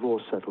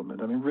divorce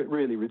settlement. I mean,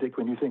 really ridiculous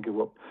when you think of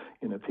what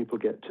people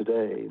get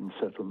today in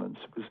settlements.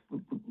 It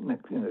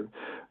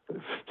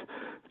was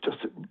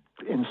just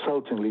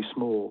insultingly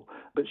small.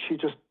 But she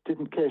just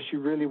didn't care. She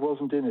really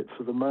wasn't in it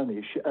for the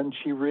money.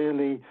 She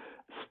really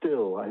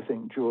still, I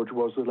think, George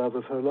was the love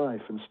of her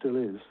life and still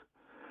is.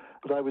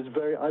 But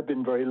I've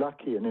been very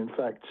lucky, and in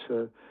fact,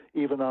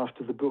 even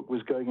after the book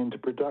was going into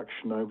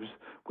production,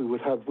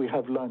 we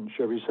have lunch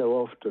every so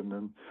often,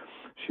 and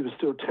she was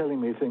still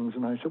telling me things,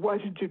 and I said, "Why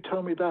did you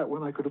tell me that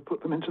when I could have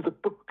put them into the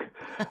book?"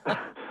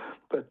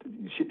 But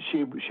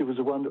she was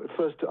a wonder.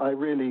 First, I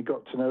really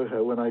got to know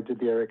her when I did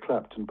the Eric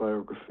Clapton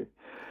biography,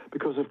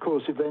 because of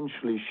course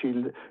eventually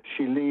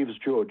she leaves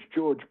George.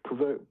 George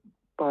provoked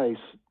by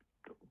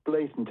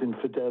blatant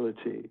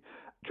infidelity.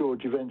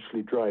 George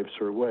eventually drives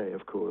her away,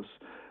 of course.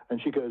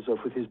 And she goes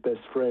off with his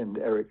best friend,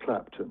 Eric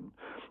Clapton,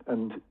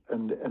 and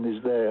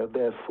is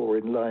therefore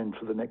in line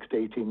for the next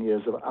 18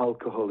 years of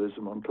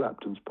alcoholism on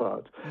Clapton's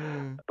part.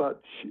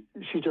 But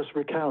she just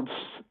recounts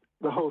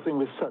the whole thing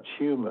with such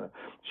humour.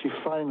 She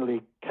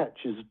finally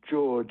catches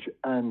George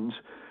and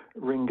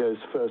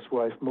Ringo's first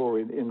wife,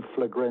 Maureen, in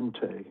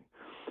flagrante.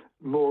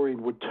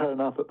 Maureen would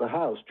turn up at the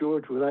house.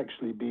 George would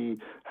actually be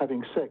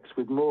having sex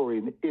with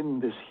Maureen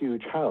in this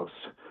huge house,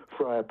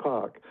 Friar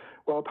Park,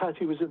 while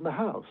Patty was in the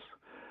house.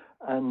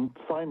 And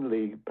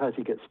finally,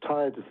 Patty gets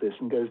tired of this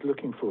and goes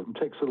looking for them.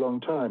 It takes a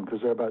long time because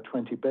there are about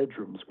 20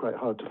 bedrooms, quite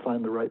hard to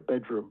find the right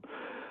bedroom.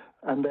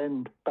 And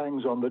then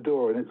bangs on the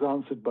door, and it's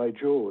answered by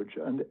George.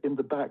 And in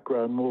the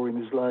background,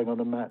 Maureen is lying on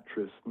a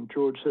mattress. And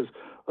George says,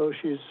 "Oh,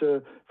 she's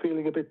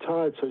feeling a bit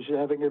tired, so she's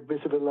having a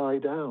bit of a lie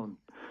down."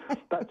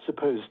 That's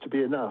supposed to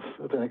be enough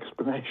of an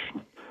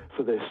explanation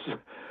for this.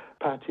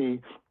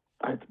 Patty,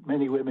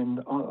 many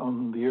women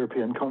on the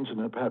European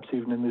continent, perhaps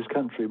even in this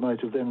country,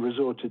 might have then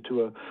resorted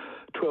to a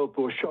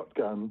 12-bore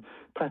shotgun.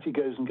 Patty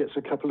goes and gets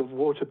a couple of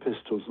water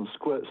pistols and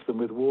squirts them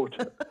with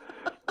water.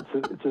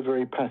 It's a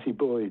very Patty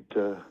Boyd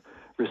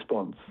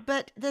response.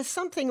 But there's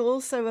something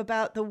also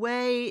about the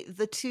way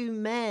the two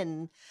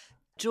men,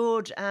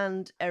 George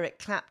and Eric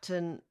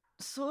Clapton,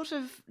 sort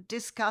of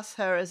discuss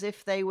her as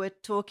if they were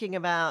talking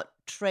about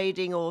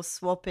trading or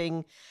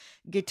swapping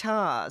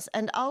guitars.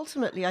 And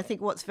ultimately, I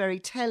think what's very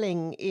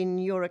telling in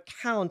your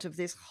account of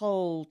this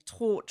whole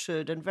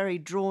tortured and very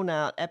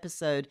drawn-out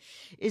episode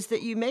is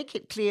that you make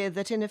it clear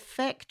that, in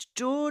effect,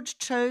 George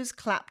chose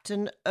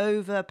Clapton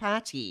over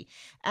Patty,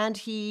 and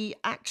he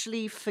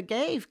actually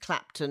forgave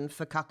Clapton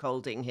for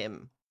cuckolding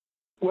him.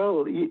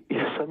 Well,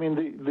 yes, I mean,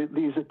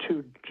 these are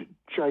two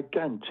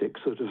gigantic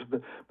sort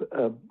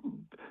of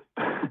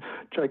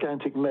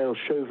gigantic male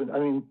chauvinist. I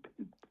mean,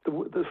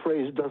 the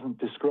phrase doesn't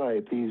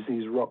describe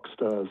these rock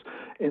stars,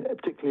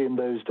 particularly in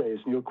those days.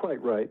 And you're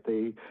quite right,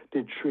 they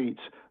did treat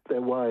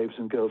their wives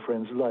and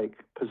girlfriends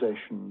like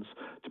possessions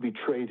to be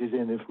traded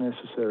in if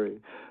necessary.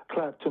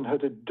 Clapton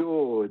had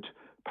adored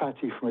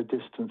Patty from a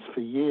distance for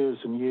years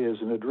and years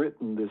and had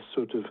written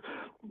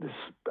this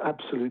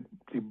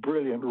absolutely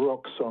brilliant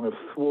rock song of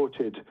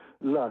thwarted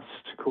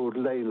lust called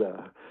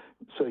Layla.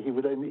 So he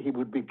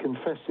would be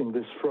confessing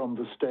this from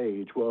the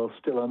stage while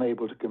still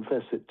unable to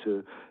confess it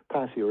to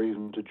Patty or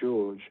even to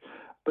George.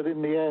 But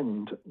in the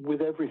end,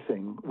 with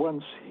everything,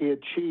 once he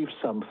achieved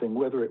something,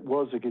 whether it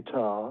was a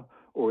guitar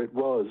or it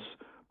was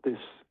this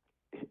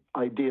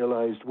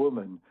idealized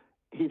woman,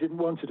 he didn't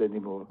want it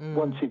anymore.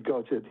 Once he'd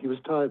got it, he was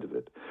tired of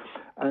it.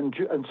 And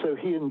so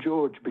he and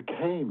George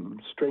became,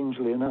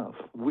 strangely enough,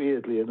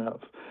 weirdly enough,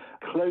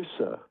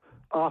 closer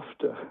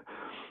after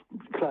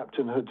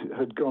Clapton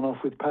had gone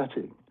off with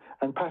Patty.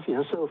 And Patty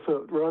herself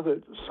felt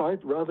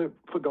rather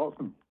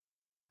forgotten.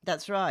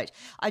 That's right.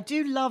 I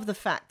do love the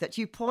fact that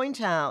you point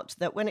out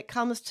that when it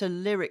comes to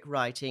lyric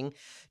writing,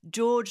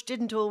 George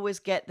didn't always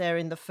get there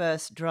in the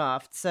first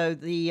draft. So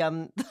the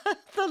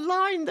the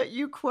line that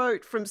you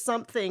quote from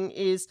Something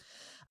is,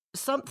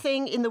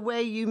 "Something in the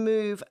way you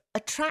move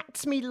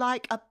attracts me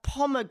like a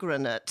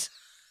pomegranate."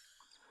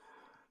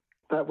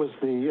 That was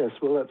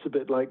that's a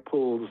bit like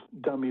Paul's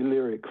dummy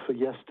lyric for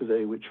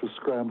Yesterday, which was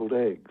scrambled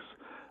eggs.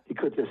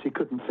 he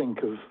couldn't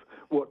think of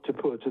what to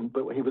put,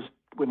 but when he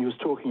was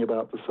talking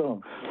about the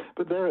song.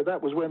 But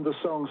that was when the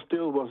song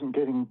still wasn't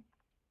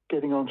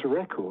getting onto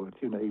record.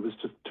 He was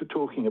just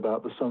talking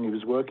about the song he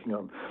was working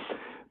on.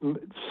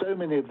 So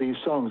many of these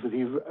songs that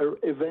he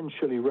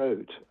eventually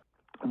wrote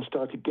and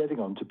started getting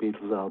onto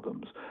Beatles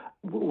albums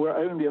were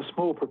only a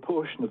small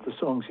proportion of the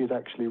songs he'd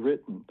actually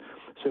written.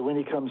 So when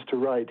he comes to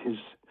write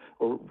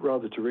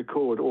to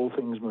record All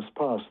Things Must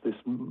Pass, this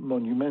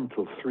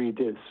monumental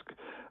 3-disc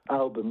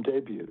album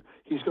debut,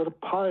 he's got a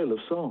pile of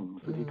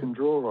songs that he can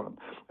draw on.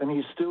 And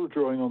he's still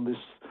drawing on this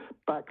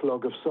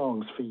backlog of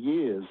songs for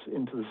years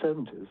into the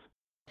 70s.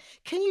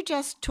 Can you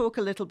just talk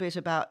a little bit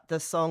about the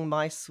song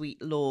My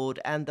Sweet Lord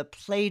and the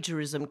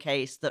plagiarism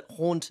case that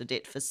haunted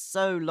it for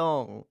so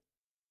long?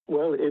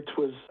 Well, it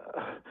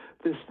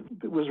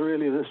was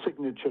really the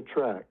signature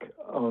track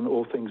on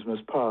All Things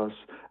Must Pass,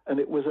 and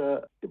it was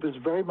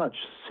very much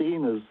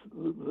seen as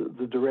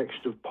the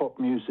direction of pop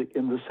music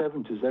in the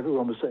 70s.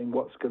 Everyone was saying,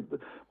 what's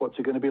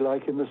it going to be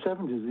like in the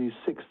 70s? These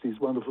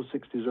 60s, wonderful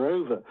 60s are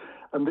over.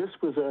 And this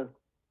was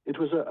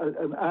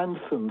an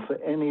anthem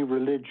for any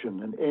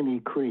religion and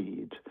any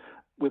creed,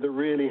 with a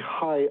really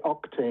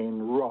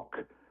high-octane rock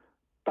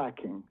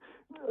backing.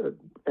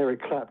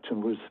 Eric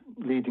Clapton was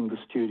leading the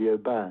studio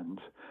band,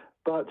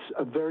 but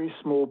a very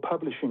small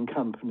publishing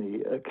company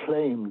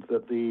claimed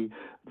that the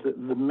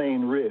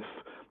main riff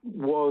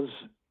was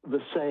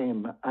the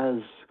same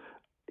as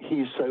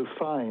He's So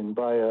Fine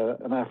by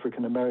an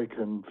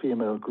African-American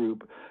female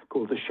group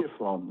called the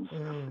Chiffons.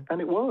 And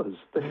it was.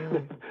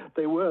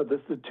 They were.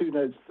 The two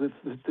notes,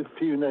 the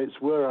few notes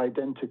were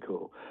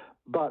identical,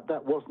 but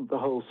that wasn't the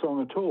whole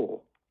song at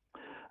all.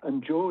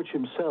 And George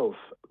himself,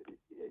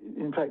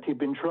 in fact, he'd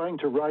been trying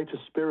to write a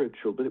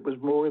spiritual, but it was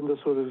more in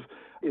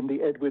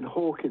the Edwin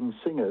Hawkins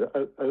singer,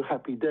 Oh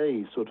Happy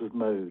Day sort of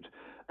mode.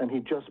 And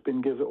he'd just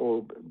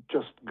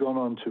gone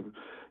on to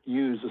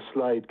use a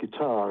slide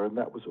guitar, and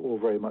that was all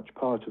very much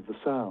part of the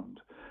sound.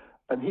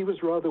 And he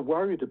was rather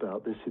worried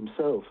about this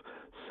himself.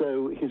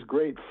 So his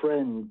great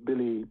friend,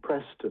 Billy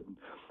Preston,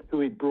 who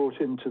he'd brought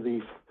into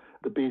the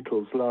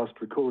Beatles' last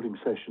recording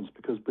sessions,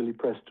 because Billy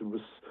Preston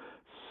was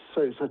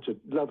such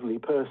a lovely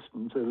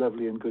person, so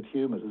lovely and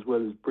good-humoured as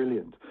well as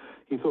brilliant.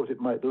 He thought it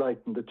might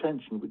lighten the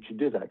tension, which he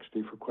did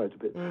actually for quite a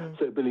bit.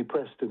 So Billy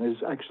Preston is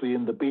actually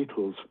in the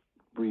Beatles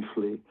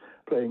briefly,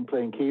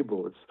 playing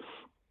keyboards.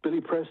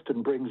 Billy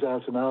Preston brings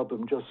out an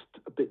album just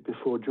a bit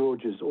before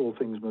George's All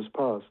Things Must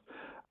Pass,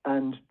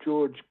 and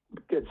George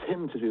gets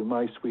him to do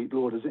My Sweet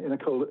Lord as in a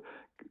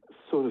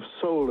sort of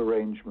soul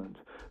arrangement,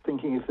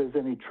 thinking if there's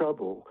any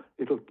trouble,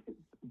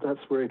 that's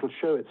where it'll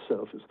show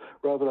itself. It's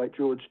rather like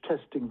George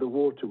testing the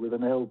water with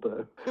an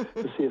elbow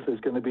to see if there's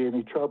going to be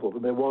any trouble,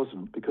 and there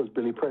wasn't, because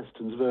Billy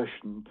Preston's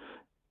version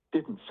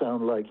didn't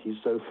sound like He's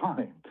So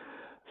Fine.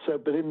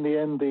 But in the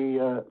end,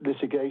 the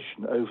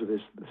litigation over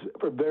this,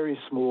 a very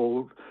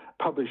small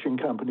publishing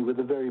company with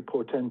a very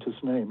portentous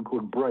name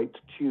called Bright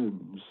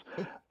Tunes,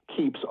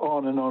 keeps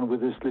on and on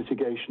with this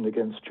litigation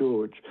against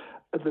George.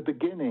 At the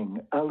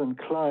beginning, Alan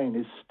Klein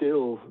is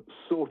still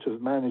sort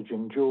of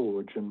managing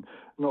George, and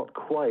not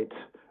quite,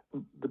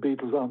 the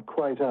Beatles aren't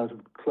quite out of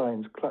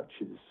Klein's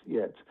clutches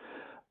yet.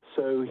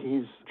 So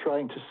he's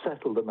trying to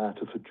settle the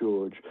matter for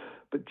George.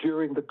 But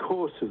during the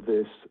course of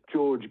this,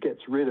 George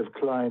gets rid of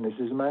Klein as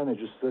his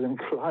manager, so then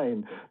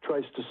Klein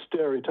tries to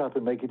stir it up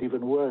and make it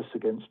even worse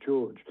against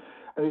George.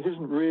 And it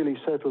isn't really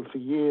settled for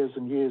years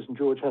and years, and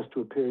George has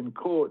to appear in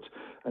court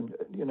and,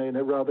 in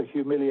a rather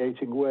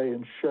humiliating way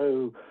and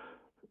show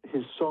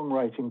his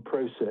songwriting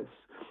process.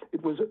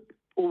 It was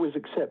always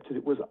accepted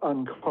it was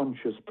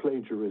unconscious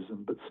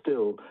plagiarism, but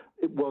still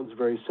it was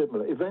very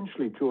similar.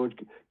 Eventually George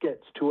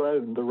gets to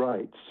own the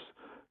rights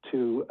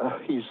to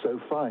He's So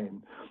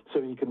Fine,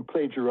 so he can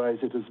plagiarize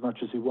it as much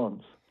as he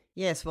wants.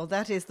 Yes, well,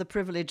 that is the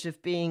privilege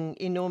of being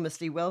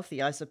enormously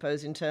wealthy, I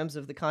suppose, in terms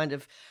of the kind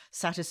of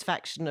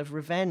satisfaction of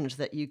revenge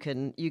that you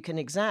can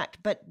exact.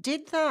 But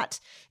did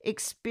that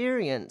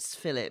experience,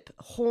 Philip,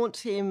 haunt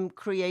him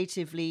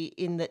creatively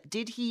in that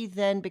did he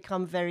then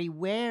become very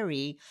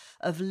wary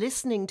of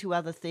listening to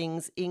other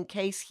things in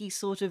case he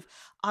sort of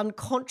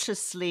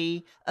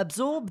unconsciously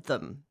absorbed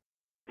them?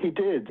 He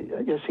did,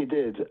 yes, he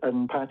did.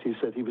 And Patty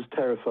said he was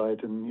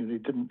terrified, and he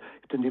didn't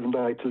even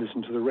like to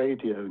listen to the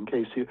radio in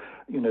case he,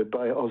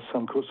 by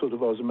some sort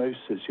of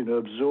osmosis,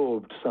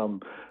 absorbed some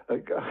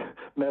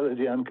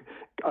melody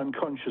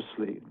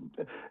unconsciously.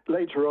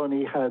 Later on,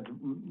 he had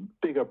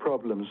bigger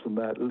problems than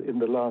that in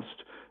the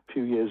last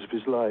few years of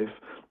his life.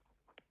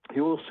 He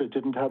also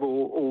didn't have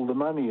all the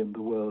money in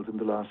the world in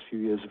the last few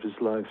years of his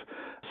life,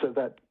 so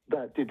that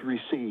did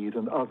recede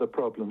and other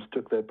problems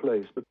took their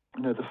place. But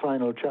the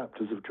final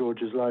chapters of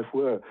George's life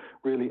were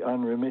really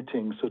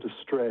unremitting sort of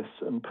stress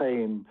and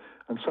pain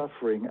and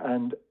suffering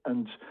and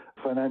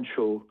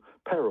financial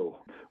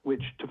peril,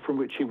 from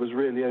which he was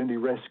really only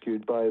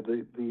rescued by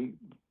the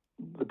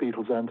the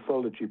Beatles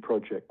anthology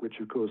project, which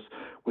of course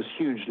was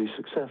hugely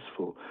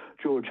successful.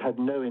 George had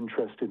no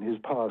interest in his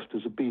past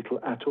as a Beatle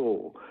at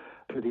all,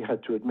 but he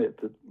had to admit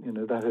that,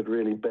 that had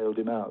really bailed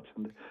him out,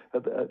 and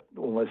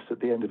almost at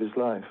the end of his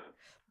life.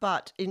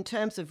 But in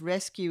terms of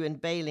rescue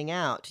and bailing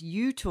out,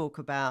 you talk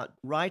about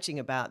writing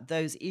about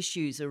those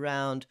issues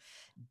around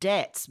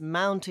debts,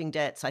 mounting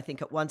debts, I think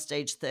at one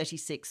stage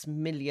 £36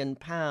 million,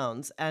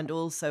 and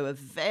also a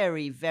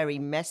very, very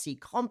messy,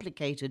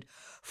 complicated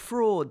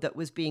fraud that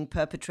was being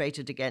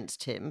perpetrated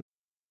against him.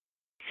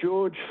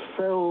 George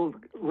fell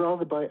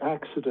rather by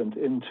accident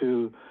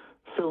into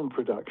film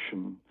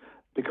production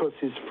because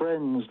his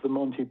friends, the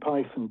Monty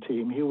Python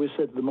team, he always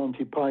said the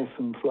Monty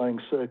Python Flying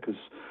Circus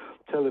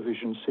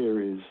television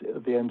series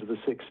at the end of the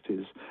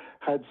 60s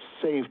had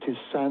saved his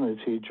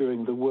sanity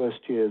during the worst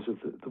years of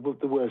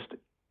the worst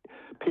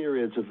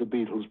periods of the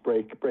Beatles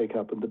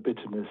breakup and the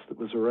bitterness that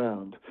was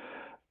around.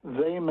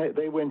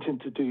 They went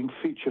into doing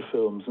feature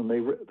films, and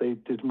they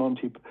did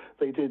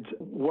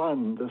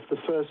one. The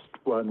first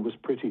one was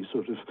pretty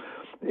sort of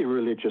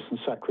irreligious and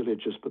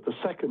sacrilegious, but the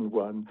second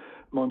one,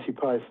 Monty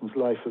Python's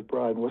Life of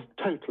Brian, was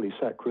totally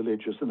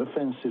sacrilegious and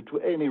offensive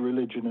to any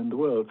religion in the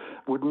world,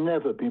 would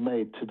never be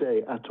made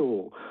today at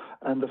all.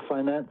 And the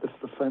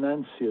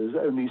financiers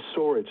only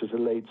saw it at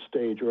a late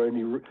stage, or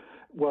only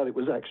while it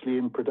was actually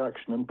in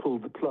production, and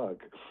pulled the plug.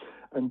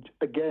 And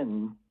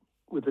again,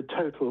 with a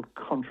total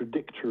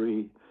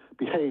contradictory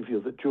behavior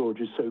that George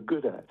is so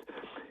good at,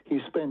 he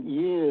spent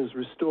years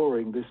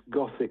restoring this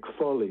Gothic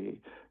folly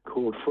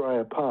called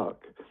Friar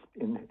Park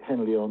in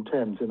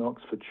Henley-on-Thames in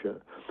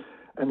Oxfordshire.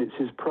 And it's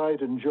his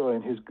pride and joy,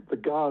 and the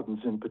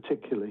gardens in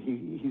particular.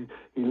 He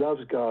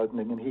loves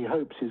gardening, and he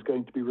hopes he's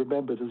going to be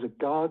remembered as a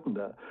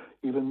gardener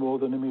even more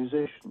than a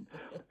musician.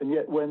 And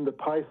yet when the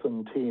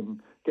Python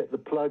team get the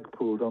plug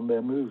pulled on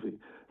their movie,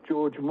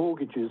 George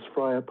mortgages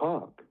Friar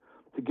Park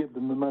to give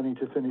them the money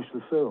to finish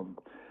the film.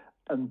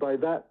 And by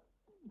that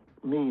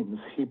means,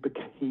 a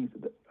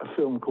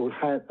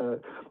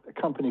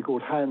company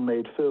called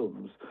Handmade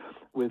Films,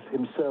 with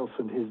himself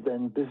and his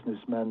then business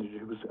manager,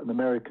 who was an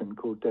American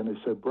called Dennis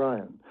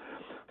O'Brien,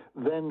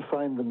 then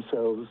find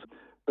themselves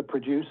the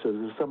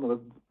producers of some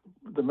of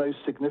the most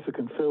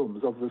significant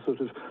films of the sort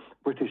of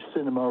British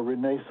cinema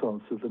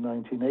renaissance of the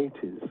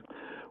 1980s.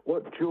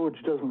 What George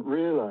doesn't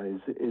realize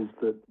is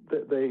that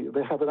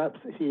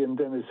he and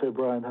Dennis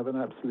O'Brien have an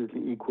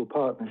absolutely equal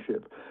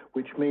partnership,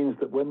 which means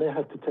that when they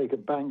have to take a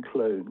bank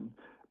loan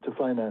to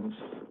finance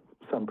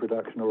some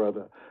production or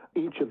other,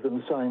 each of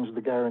them signs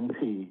the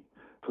guarantee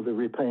for the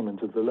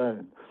repayment of the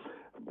loan.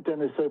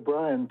 Dennis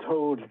O'Brien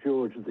told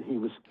George that he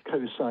was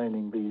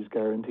co-signing these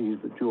guarantees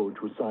that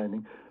George was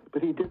signing,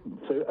 but he didn't.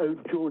 So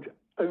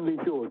only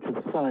George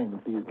had signed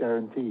these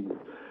guarantees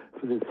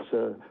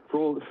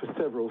for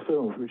several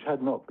films which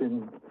had not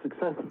been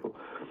successful.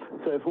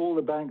 So if all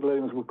the bank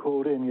loans were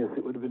called in, yes,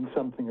 it would have been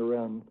something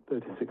around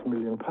 £36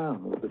 million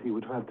that he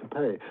would have had to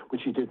pay,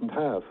 which he didn't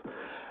have.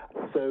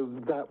 So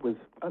that was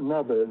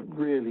another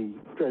really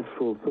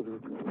dreadful sort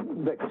of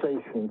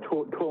vexation,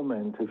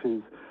 torment of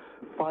his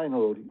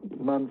final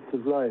months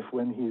of life,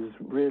 when he's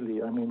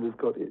really, he's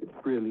got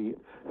really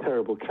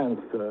terrible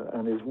cancer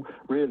and is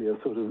really a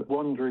sort of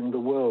wandering the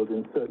world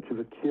in search of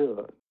a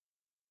cure.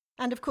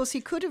 And of course,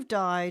 he could have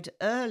died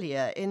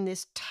earlier in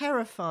this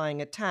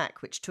terrifying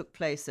attack which took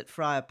place at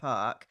Friar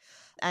Park.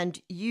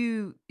 And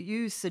you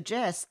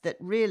suggest that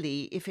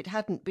really, if it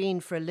hadn't been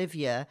for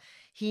Olivia,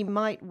 he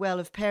might well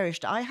have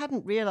perished. I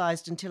hadn't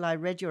realised until I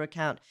read your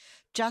account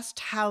just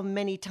how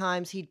many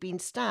times he'd been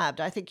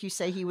stabbed. I think you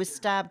say he was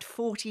stabbed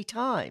 40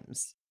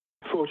 times.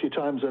 40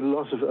 times, a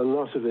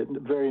lot of it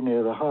very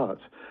near the heart.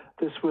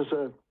 This was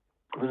an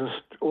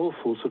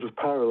awful sort of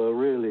parallel,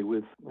 really,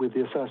 with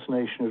the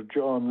assassination of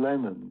John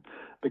Lennon,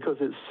 because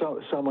it's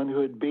someone who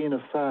had been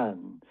a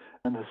fan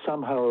and has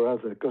somehow or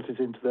other got it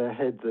into their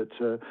head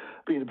that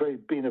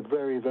being a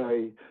very,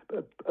 very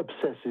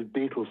obsessive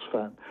Beatles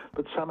fan,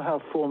 but somehow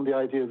formed the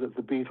idea that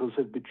the Beatles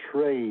had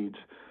betrayed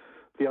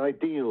the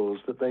ideals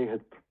that they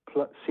had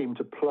seemed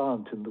to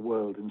plant in the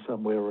world in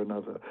some way or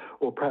another,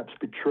 or perhaps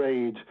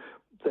betrayed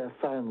their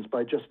fans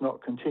by just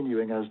not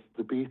continuing as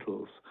the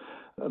Beatles.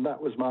 And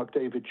that was Mark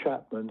David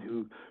Chapman,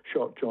 who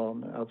shot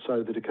John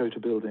outside the Dakota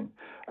Building,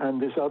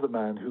 and this other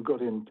man who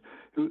got in,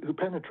 who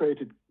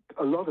penetrated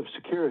a lot of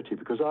security,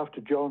 because after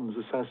John's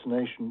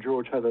assassination,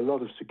 George had a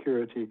lot of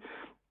security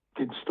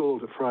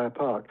installed at Friar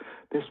Park.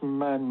 This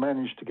man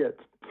managed to get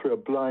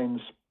through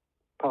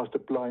past a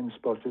blind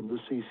spot in the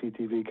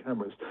CCTV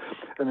cameras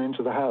and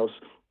into the house.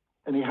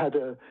 And he had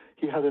a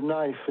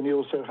knife, and he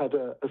also had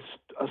a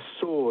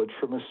sword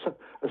from a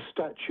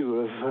statue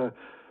of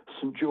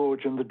St.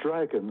 George and the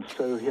Dragon.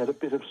 So he had a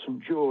bit of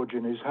St. George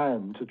in his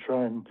hand to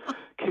try and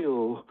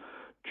kill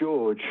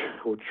George,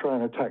 or try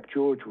and attack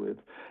George with.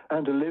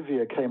 And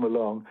Olivia came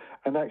along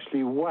and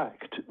actually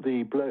whacked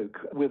the bloke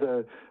with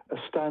a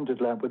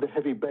standard lamp, with a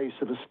heavy base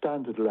of a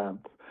standard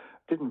lamp.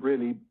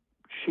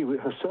 She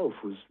herself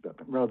was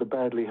rather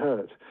badly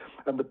hurt.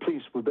 And the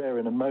police were there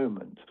in a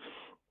moment.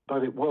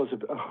 But it was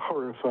a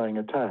horrifying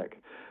attack.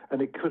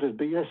 And it could have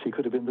been, yes, he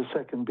could have been the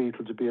second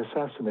Beatle to be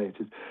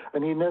assassinated.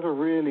 And he never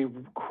really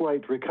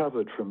quite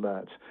recovered from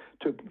that.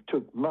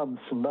 Took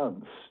months and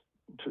months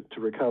to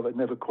recover. It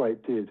never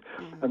quite did.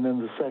 And then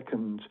the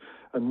second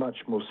and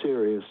much more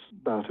serious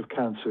bout of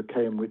cancer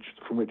came,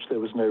 from which there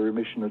was no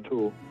remission at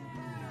all.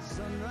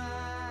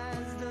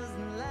 Sunrise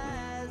doesn't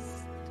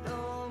last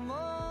all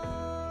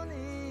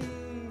morning.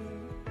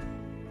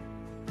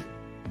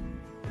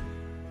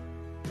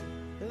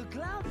 A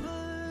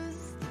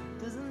cloudburst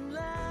doesn't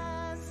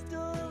last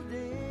all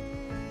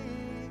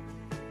day.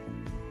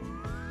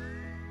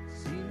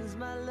 Soon as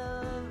my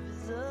love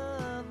is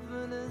up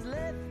and has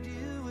left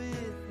you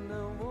with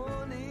no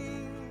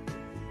warning,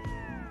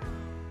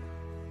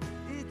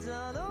 it's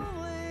not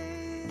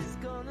always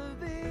gonna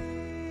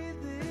be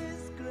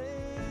this great.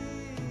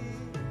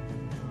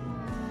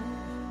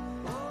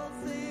 All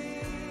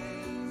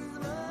things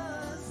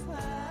must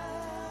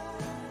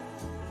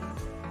pass.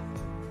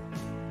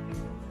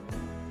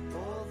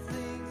 All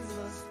things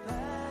must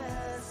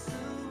pass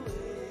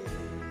away.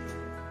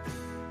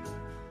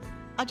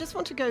 I just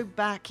want to go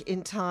back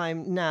in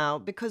time now,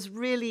 because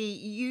really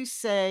you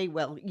say,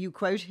 well, you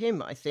quote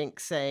him, I think,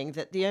 saying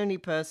that the only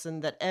person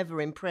that ever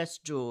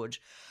impressed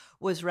George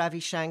was Ravi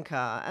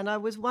Shankar. And I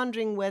was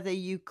wondering whether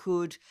you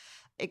could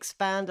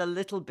expand a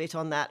little bit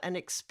on that and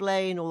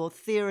explain or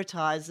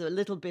theorize a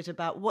little bit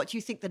about what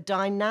you think the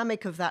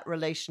dynamic of that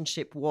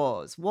relationship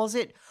was. Was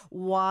it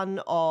one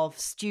of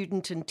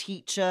student and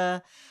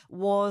teacher?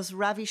 Was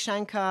Ravi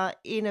Shankar,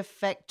 in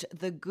effect,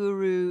 the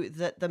guru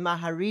that the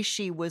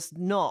Maharishi was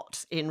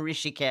not in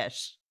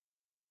Rishikesh?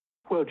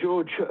 Well,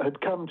 George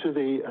had come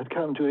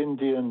to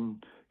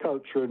Indian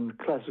culture and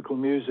classical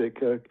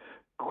music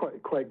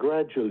quite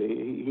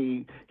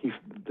gradually.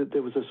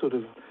 There was a sort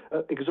of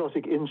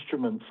exotic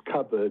instruments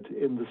cupboard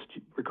in the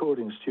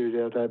recording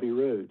studio at Abbey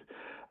Road,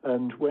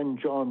 and when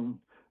John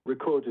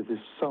recorded this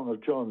Song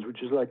of John's,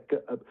 which is like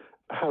a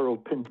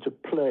Harold Pinter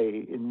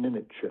play in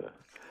miniature,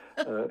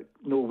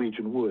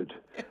 Norwegian wood,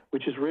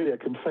 which is really a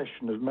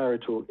confession of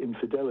marital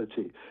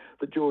infidelity,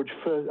 that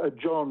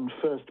John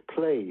first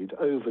played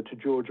over to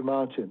George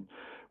Martin,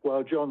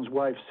 while John's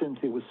wife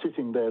Cynthia was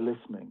sitting there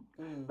listening.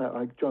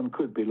 Now, John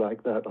could be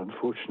like that,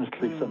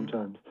 unfortunately,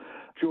 sometimes.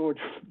 George,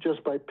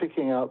 just by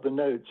picking out the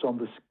notes on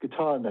the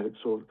guitar notes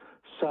or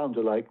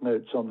sound-alike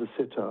notes on the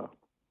sitar.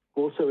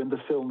 Also in the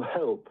film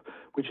Help,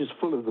 which is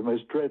full of the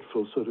most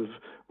dreadful sort of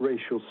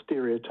racial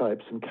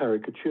stereotypes and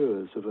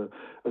caricatures of a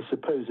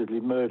supposedly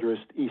murderous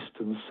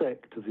Eastern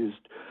sect that is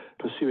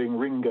pursuing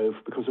Ringo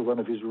because of one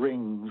of his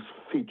rings,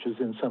 features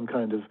in some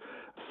kind of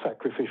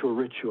sacrificial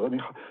ritual. I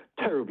mean,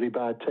 terribly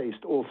bad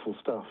taste, awful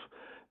stuff.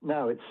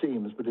 Now it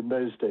seems, but in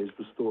those days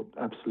was thought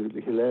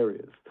absolutely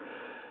hilarious.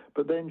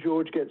 But then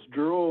George gets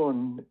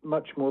drawn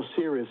much more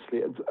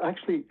seriously. And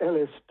actually,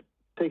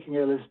 taking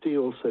LSD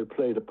also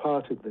played a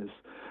part in this,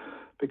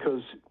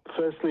 because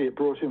firstly it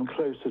brought him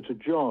closer to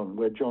John,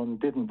 where John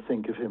didn't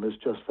think of him as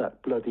just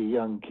that bloody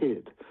young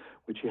kid,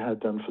 which he had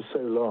done for so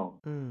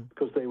long,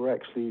 because they were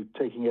actually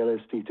taking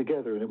LSD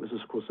together, and it was,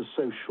 of course, a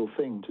social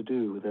thing to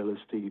do with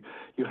LSD.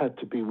 You had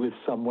to be with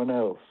someone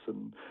else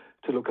and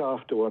to look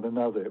after one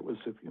another. It was,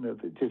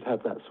 it did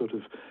have that sort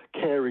of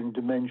caring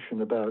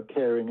dimension, about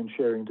caring and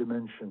sharing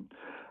dimension.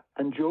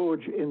 And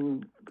George,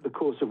 in the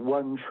course of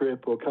one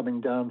trip or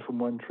coming down from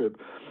one trip,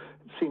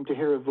 seemed to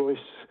hear a voice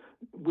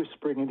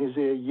whispering in his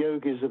ear,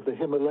 "Yogis of the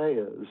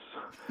Himalayas."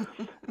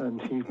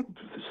 And he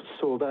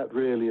saw that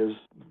really as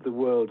the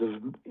world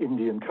of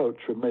Indian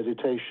culture and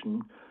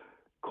meditation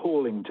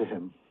calling to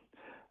him.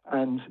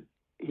 And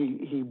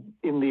he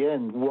in the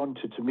end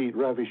wanted to meet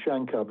Ravi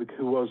Shankar,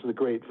 who was the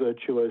great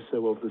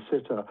virtuoso of the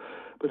sitar,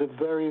 but a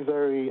very,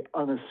 very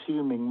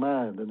unassuming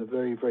man and a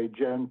very, very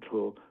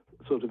gentle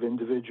sort of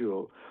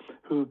individual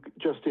who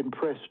just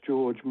impressed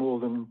George more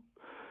than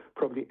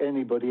probably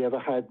anybody ever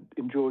had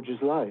in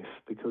George's life,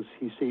 because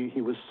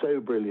he was so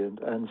brilliant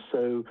and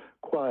so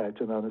quiet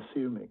and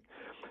unassuming.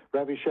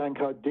 Ravi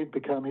Shankar did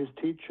become his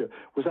teacher,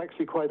 was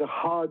actually quite a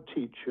hard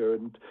teacher,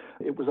 and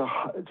it's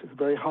a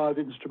very hard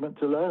instrument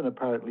to learn,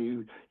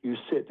 apparently. You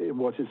sit in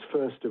what is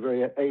first a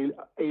very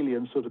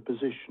alien sort of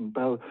position,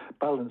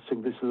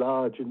 balancing this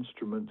large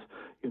instrument,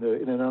 in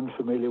an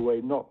unfamiliar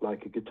way, not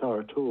like a guitar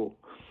at all.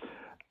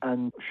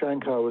 And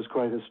Shankar was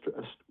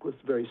was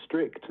very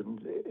strict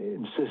and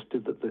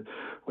insisted that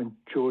when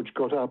George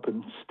got up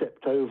and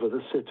stepped over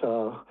the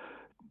sitar,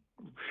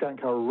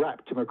 Shankar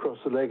rapped him across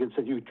the leg and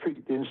said, "You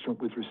treat the instrument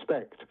with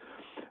respect."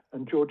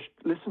 And George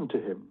listened to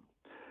him.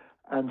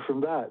 And from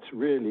that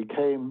really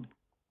came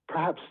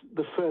perhaps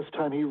the first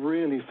time he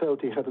really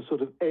felt he had a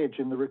sort of edge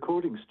in the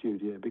recording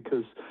studio,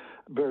 because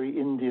very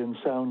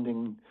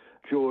Indian-sounding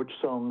George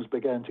songs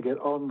began to get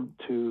on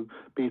to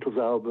Beatles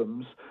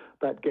albums.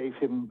 That gave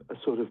him a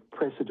sort of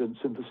precedence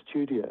in the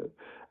studio.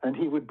 And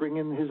he would bring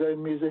in his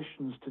own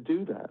musicians to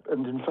do that.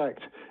 And in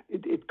fact,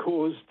 it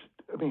caused,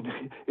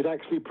 it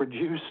actually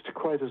produced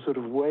quite a sort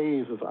of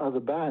wave of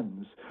other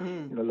bands,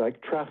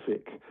 like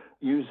Traffic,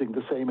 using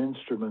the same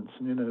instruments.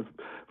 And,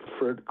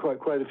 for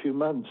quite a few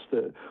months.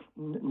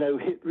 No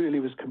hit really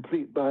was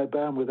complete by a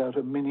band without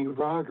a mini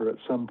raga at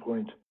some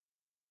point.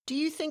 Do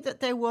you think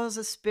that there was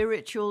a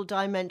spiritual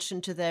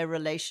dimension to their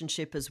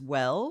relationship as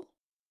well?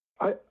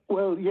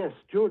 Well, yes,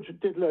 George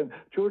did learn.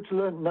 George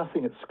learned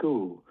nothing at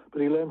school,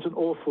 but he learned an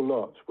awful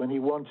lot when he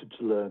wanted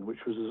to learn,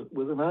 which was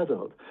with an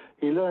adult.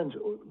 He learned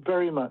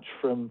very much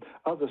from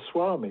other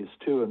swamis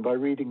too, and by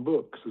reading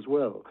books as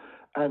well,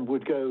 and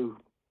would go.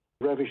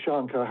 Ravi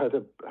Shankar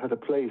had a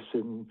place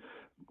in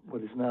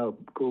what is now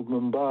called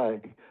Mumbai,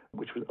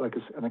 which was like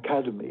an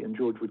academy, and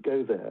George would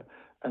go there.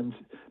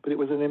 But it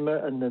was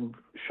and then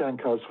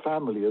Shankar's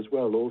family as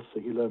well.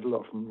 Also, he learned a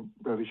lot from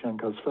Ravi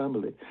Shankar's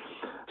family.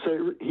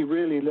 So he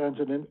really learned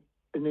an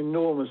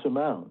enormous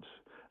amount,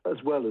 as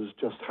well as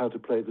just how to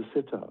play the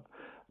sitar,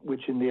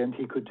 which in the end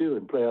he could do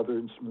and play other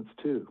instruments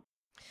too.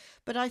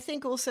 But I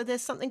think also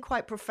there's something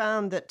quite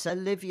profound that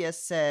Olivia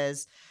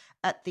says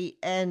at the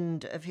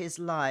end of his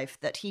life,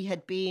 that he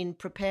had been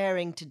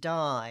preparing to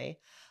die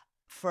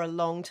for a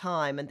long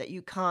time and that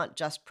you can't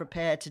just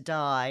prepare to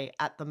die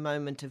at the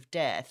moment of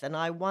death. And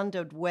I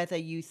wondered whether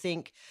you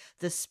think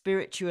the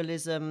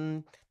spiritualism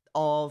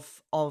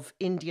of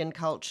Indian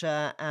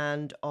culture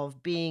and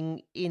of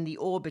being in the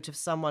orbit of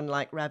someone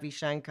like Ravi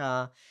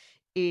Shankar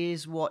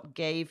is what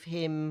gave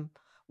him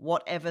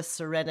whatever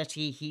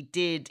serenity he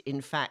did,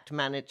 in fact,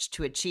 manage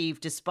to achieve,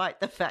 despite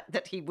the fact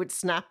that he would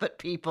snap at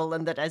people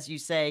and that, as you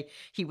say,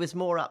 he was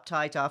more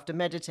uptight after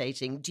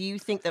meditating. Do you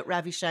think that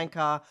Ravi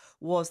Shankar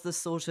was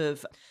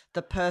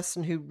the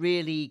person who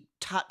really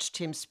touched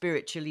him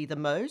spiritually the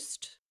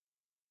most?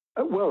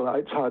 Well,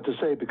 it's hard to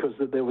say because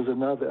there was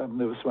some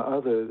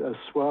other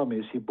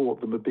swamis. He bought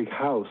them a big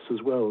house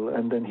as well,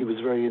 and then he was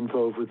very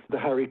involved with the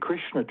Hare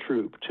Krishna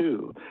troupe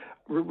too.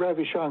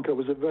 Ravi Shankar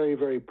was a very,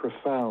 very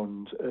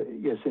profound,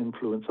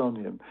 influence on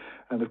him,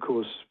 and of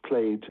course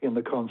played in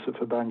the concert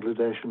for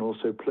Bangladesh and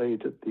also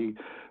played at the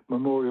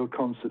memorial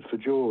concert for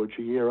George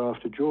a year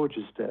after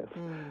George's death.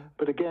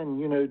 But again,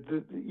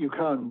 you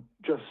can't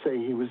just say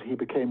he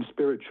became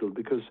spiritual,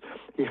 because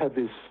he had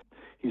this.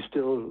 He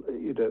still,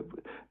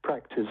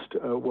 practiced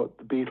what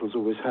the Beatles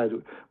always had,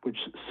 which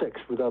sex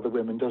with other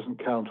women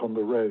doesn't count on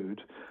the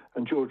road.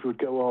 And George would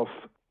go off.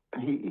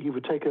 He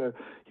would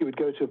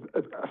go to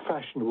a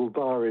fashionable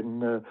bar in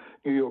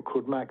New York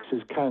called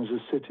Max's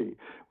Kansas City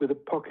with a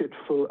pocket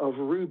full of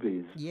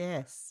rubies.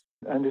 Yes.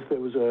 And if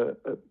there was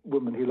a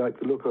woman he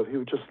liked the look of, he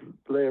would just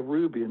lay a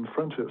ruby in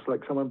front of her. It's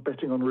like someone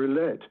betting on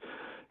roulette,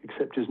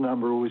 except his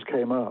number always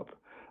came up.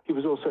 He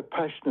was also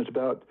passionate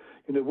about,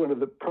 one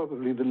of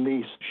probably the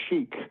least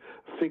chic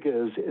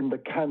figures in the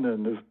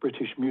canon of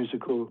British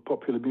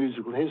popular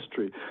musical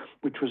history,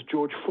 which was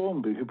George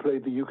Formby, who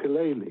played the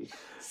ukulele.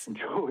 And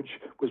George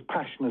was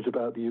passionate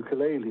about the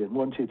ukulele and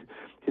wanted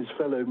his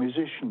fellow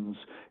musicians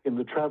in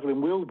the Travelling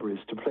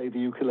Wilburys to play the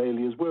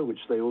ukulele as well,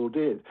 which they all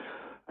did.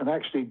 And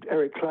actually,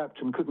 Eric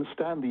Clapton couldn't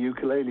stand the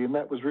ukulele, and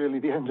that was really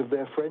the end of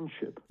their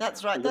friendship.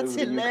 That's right. That's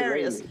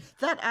hilarious.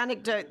 That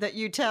anecdote that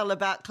you tell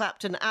about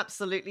Clapton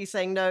absolutely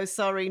saying, no,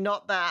 sorry,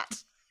 not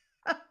that.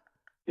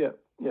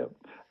 Yeah.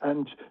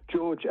 And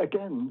George,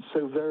 again,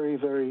 so very,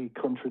 very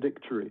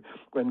contradictory.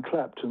 When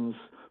Clapton's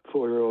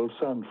 4-year-old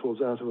son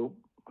falls out of a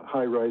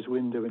high-rise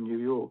window in New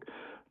York,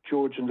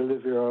 George and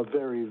Olivia are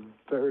very,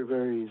 very,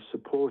 very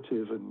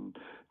supportive and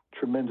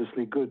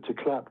tremendously good to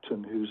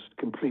Clapton, who's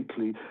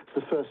it's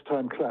the first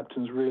time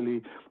Clapton's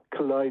really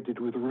collided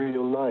with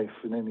real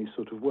life in any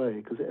sort of way,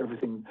 because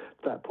everything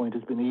at that point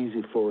has been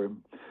easy for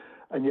him.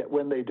 And yet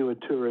when they do a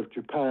tour of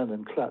Japan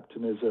and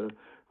Clapton is a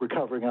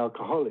recovering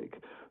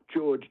alcoholic,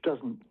 George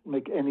doesn't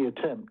make any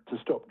attempt to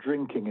stop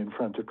drinking in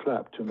front of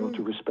Clapton or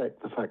to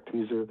respect the fact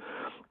he's a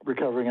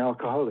recovering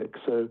alcoholic.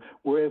 So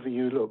wherever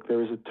you look,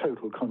 there is a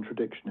total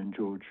contradiction in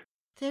George.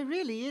 There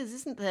really is,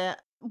 isn't there?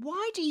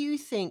 Why do you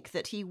think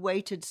that he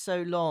waited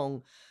so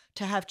long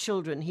to have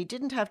children? He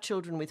didn't have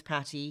children with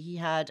Patty. He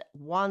had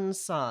one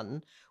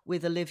son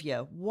with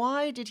Olivia.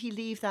 Why did he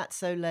leave that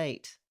so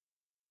late?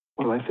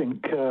 Well, I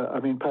think,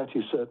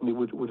 Patty certainly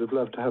would have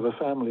loved to have a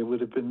family,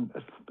 would have been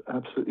an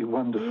absolutely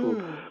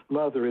wonderful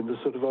mother in the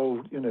sort of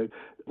old,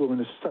 woman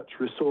of such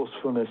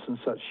resourcefulness and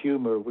such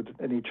humour,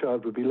 any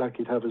child would be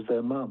lucky to have as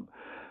their mum.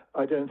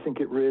 I don't think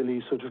it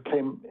really sort of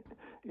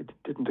it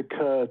didn't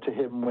occur to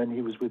him when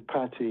he was with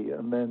Patty,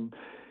 and then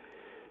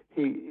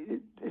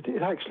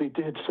it actually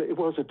did. So it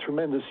was a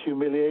tremendous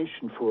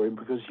humiliation for him,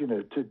 because,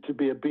 to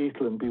be a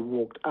Beatle and be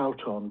walked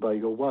out on by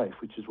your wife,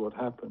 which is what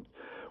happened,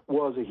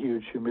 was a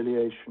huge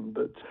humiliation.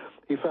 But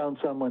he found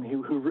someone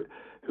who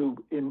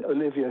in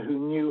Olivia, who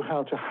knew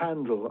how to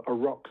handle a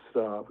rock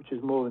star, which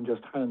is more than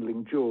just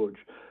handling George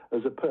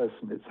as a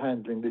person, it's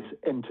handling this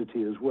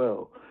entity as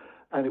well.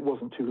 And it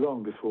wasn't too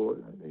long before,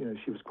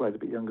 she was quite a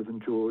bit younger than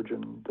George,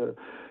 and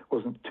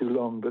wasn't too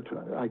long, but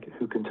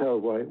who can tell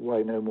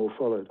why no more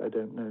followed? I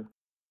don't know.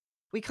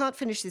 We can't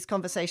finish this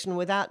conversation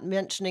without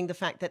mentioning the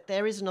fact that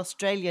there is an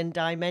Australian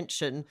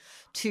dimension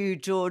to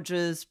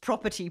George's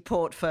property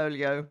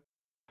portfolio.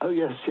 Oh,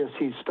 yes.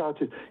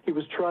 He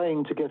was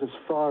trying to get as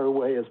far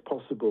away as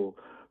possible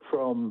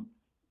from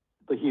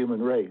the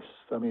human race.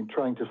 I mean,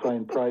 trying to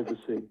find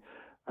privacy.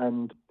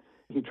 And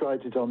he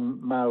tried it on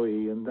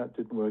Maui, and that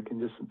didn't work.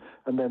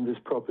 And then this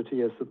property,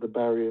 yes, at the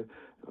barrier,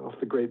 off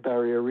the Great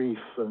Barrier Reef,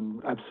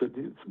 and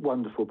absolutely it's a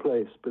wonderful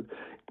place. But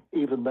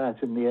even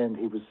that, in the end,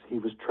 he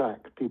was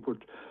tracked. People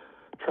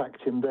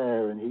tracked him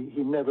there, and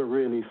he never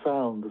really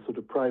found the sort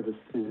of privacy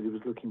that he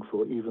was looking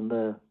for, even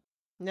there.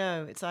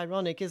 No, it's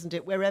ironic, isn't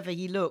it? Wherever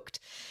he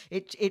looked,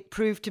 it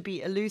proved to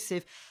be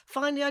elusive.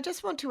 Finally, I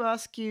just want to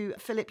ask you,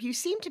 Philip, you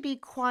seem to be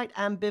quite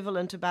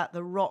ambivalent about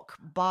the rock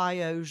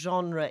bio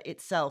genre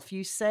itself.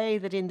 You say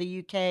that in the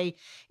UK,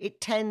 it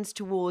tends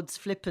towards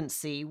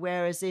flippancy,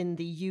 whereas in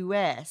the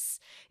US,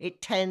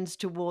 it tends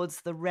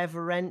towards the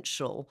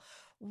reverential.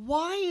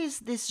 Why is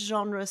this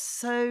genre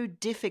so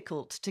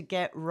difficult to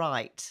get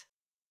right?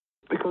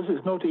 Because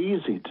it's not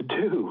easy to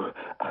do,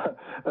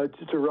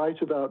 to write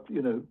about,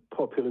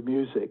 popular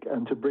music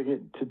and to bring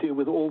it, to deal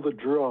with all the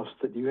dross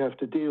that you have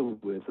to deal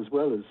with, as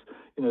well as,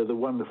 the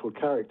wonderful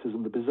characters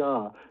and the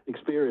bizarre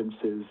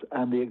experiences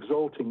and the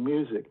exalting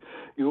music.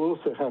 You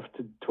also have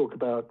to talk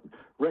about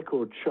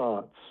record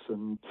charts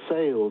and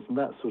sales and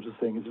that sort of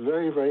thing. It's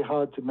very, very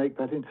hard to make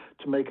that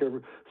to make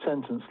a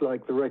sentence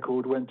like the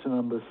record went to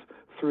number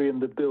 3 in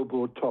the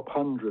Billboard Top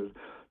 100.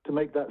 To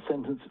make that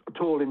sentence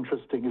at all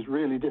interesting is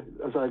really,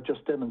 as I've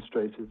just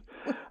demonstrated.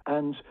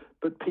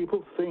 But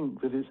people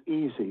think that it's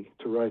easy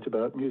to write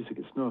about music.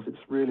 It's not. It's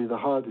really the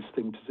hardest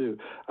thing to do.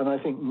 And I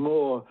think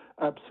more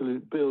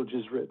absolute bilge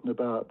is written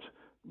about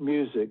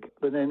music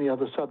than any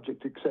other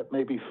subject except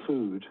maybe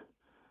food.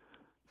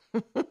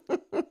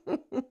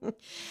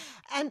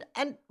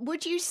 And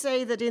would you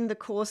say that in the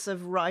course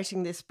of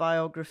writing this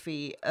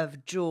biography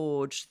of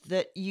George,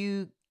 that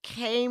you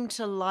came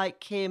to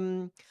like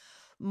him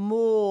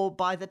more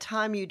by the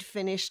time you'd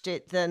finished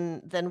it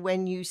than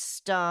when you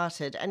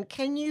started? And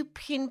can you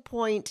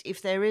pinpoint,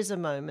 if there is a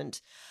moment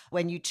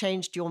when you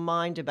changed your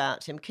mind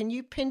about him, can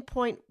you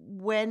pinpoint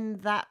when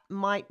that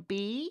might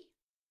be?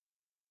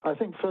 I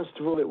think, first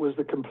of all, it was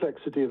the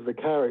complexity of the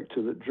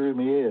character that drew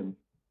me in.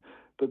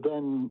 But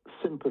then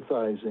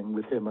sympathizing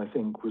with him, I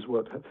think, was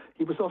what...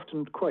 He was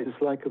often quite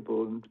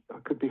dislikable and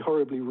could be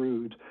horribly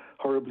rude,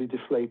 horribly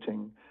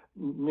deflating,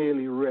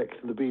 nearly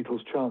wrecked the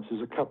Beatles'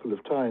 chances a couple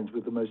of times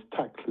with the most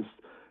tactless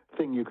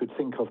thing you could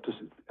think of to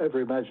ever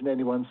imagine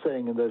anyone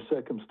saying in those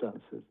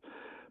circumstances.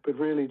 But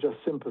really just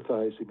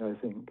sympathizing, I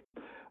think.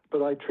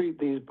 But I treat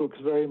these books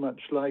very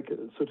much like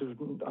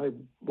I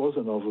was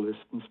a novelist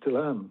and still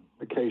am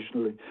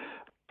occasionally,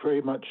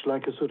 very much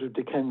like a sort of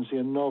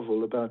Dickensian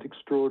novel about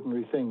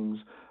extraordinary things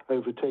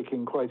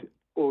overtaking quite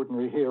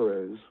ordinary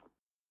heroes.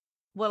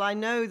 Well, I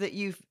know that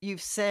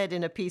you've said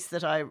in a piece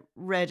that I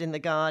read in The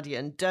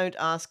Guardian, don't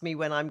ask me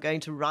when I'm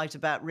going to write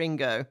about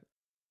Ringo.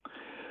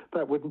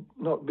 That would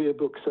not be a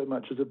book so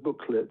much as a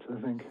booklet,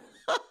 I think.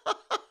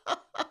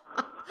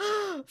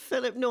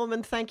 Philip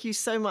Norman, thank you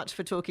so much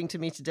for talking to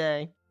me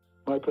today.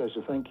 My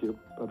pleasure. Thank you.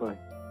 Bye-bye.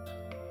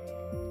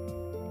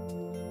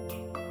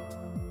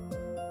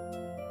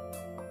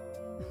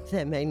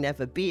 There may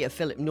never be a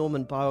Philip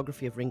Norman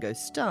biography of Ringo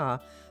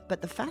Starr,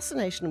 but the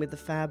fascination with the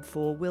Fab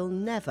Four will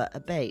never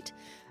abate.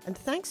 And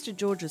thanks to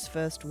George's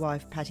first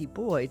wife, Pattie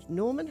Boyd,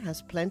 Norman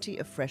has plenty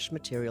of fresh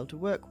material to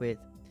work with.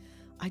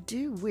 I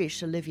do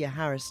wish Olivia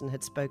Harrison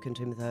had spoken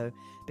to him, though,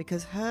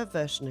 because her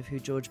version of who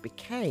George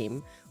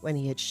became when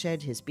he had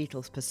shed his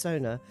Beatles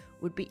persona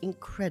would be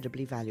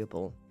incredibly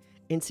valuable.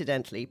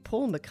 Incidentally,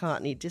 Paul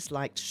McCartney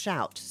disliked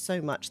Shout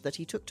so much that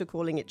he took to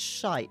calling it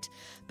Shite,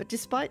 but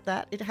despite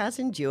that, it has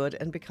endured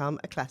and become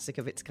a classic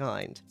of its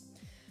kind.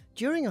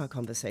 During our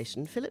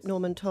conversation, Philip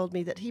Norman told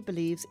me that he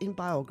believes in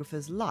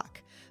biographer's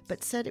luck,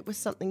 but said it was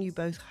something you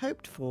both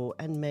hoped for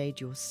and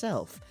made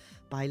yourself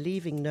by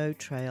leaving no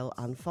trail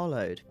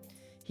unfollowed.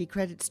 He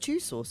credits two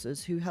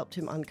sources who helped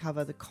him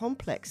uncover the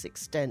complex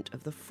extent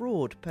of the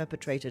fraud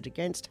perpetrated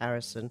against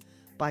Harrison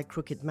by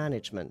crooked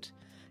management.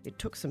 It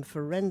took some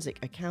forensic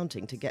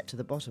accounting to get to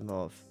the bottom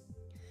of.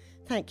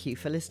 Thank you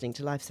for listening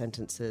to Life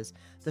Sentences.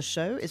 The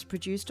show is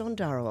produced on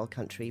Darawal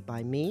country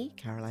by me,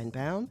 Caroline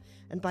Baum,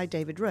 and by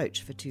David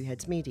Roach for Two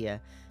Heads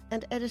Media,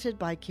 and edited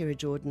by Kira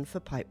Jordan for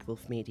Pipe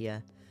Wolf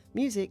Media.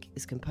 Music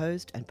is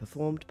composed and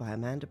performed by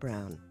Amanda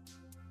Brown.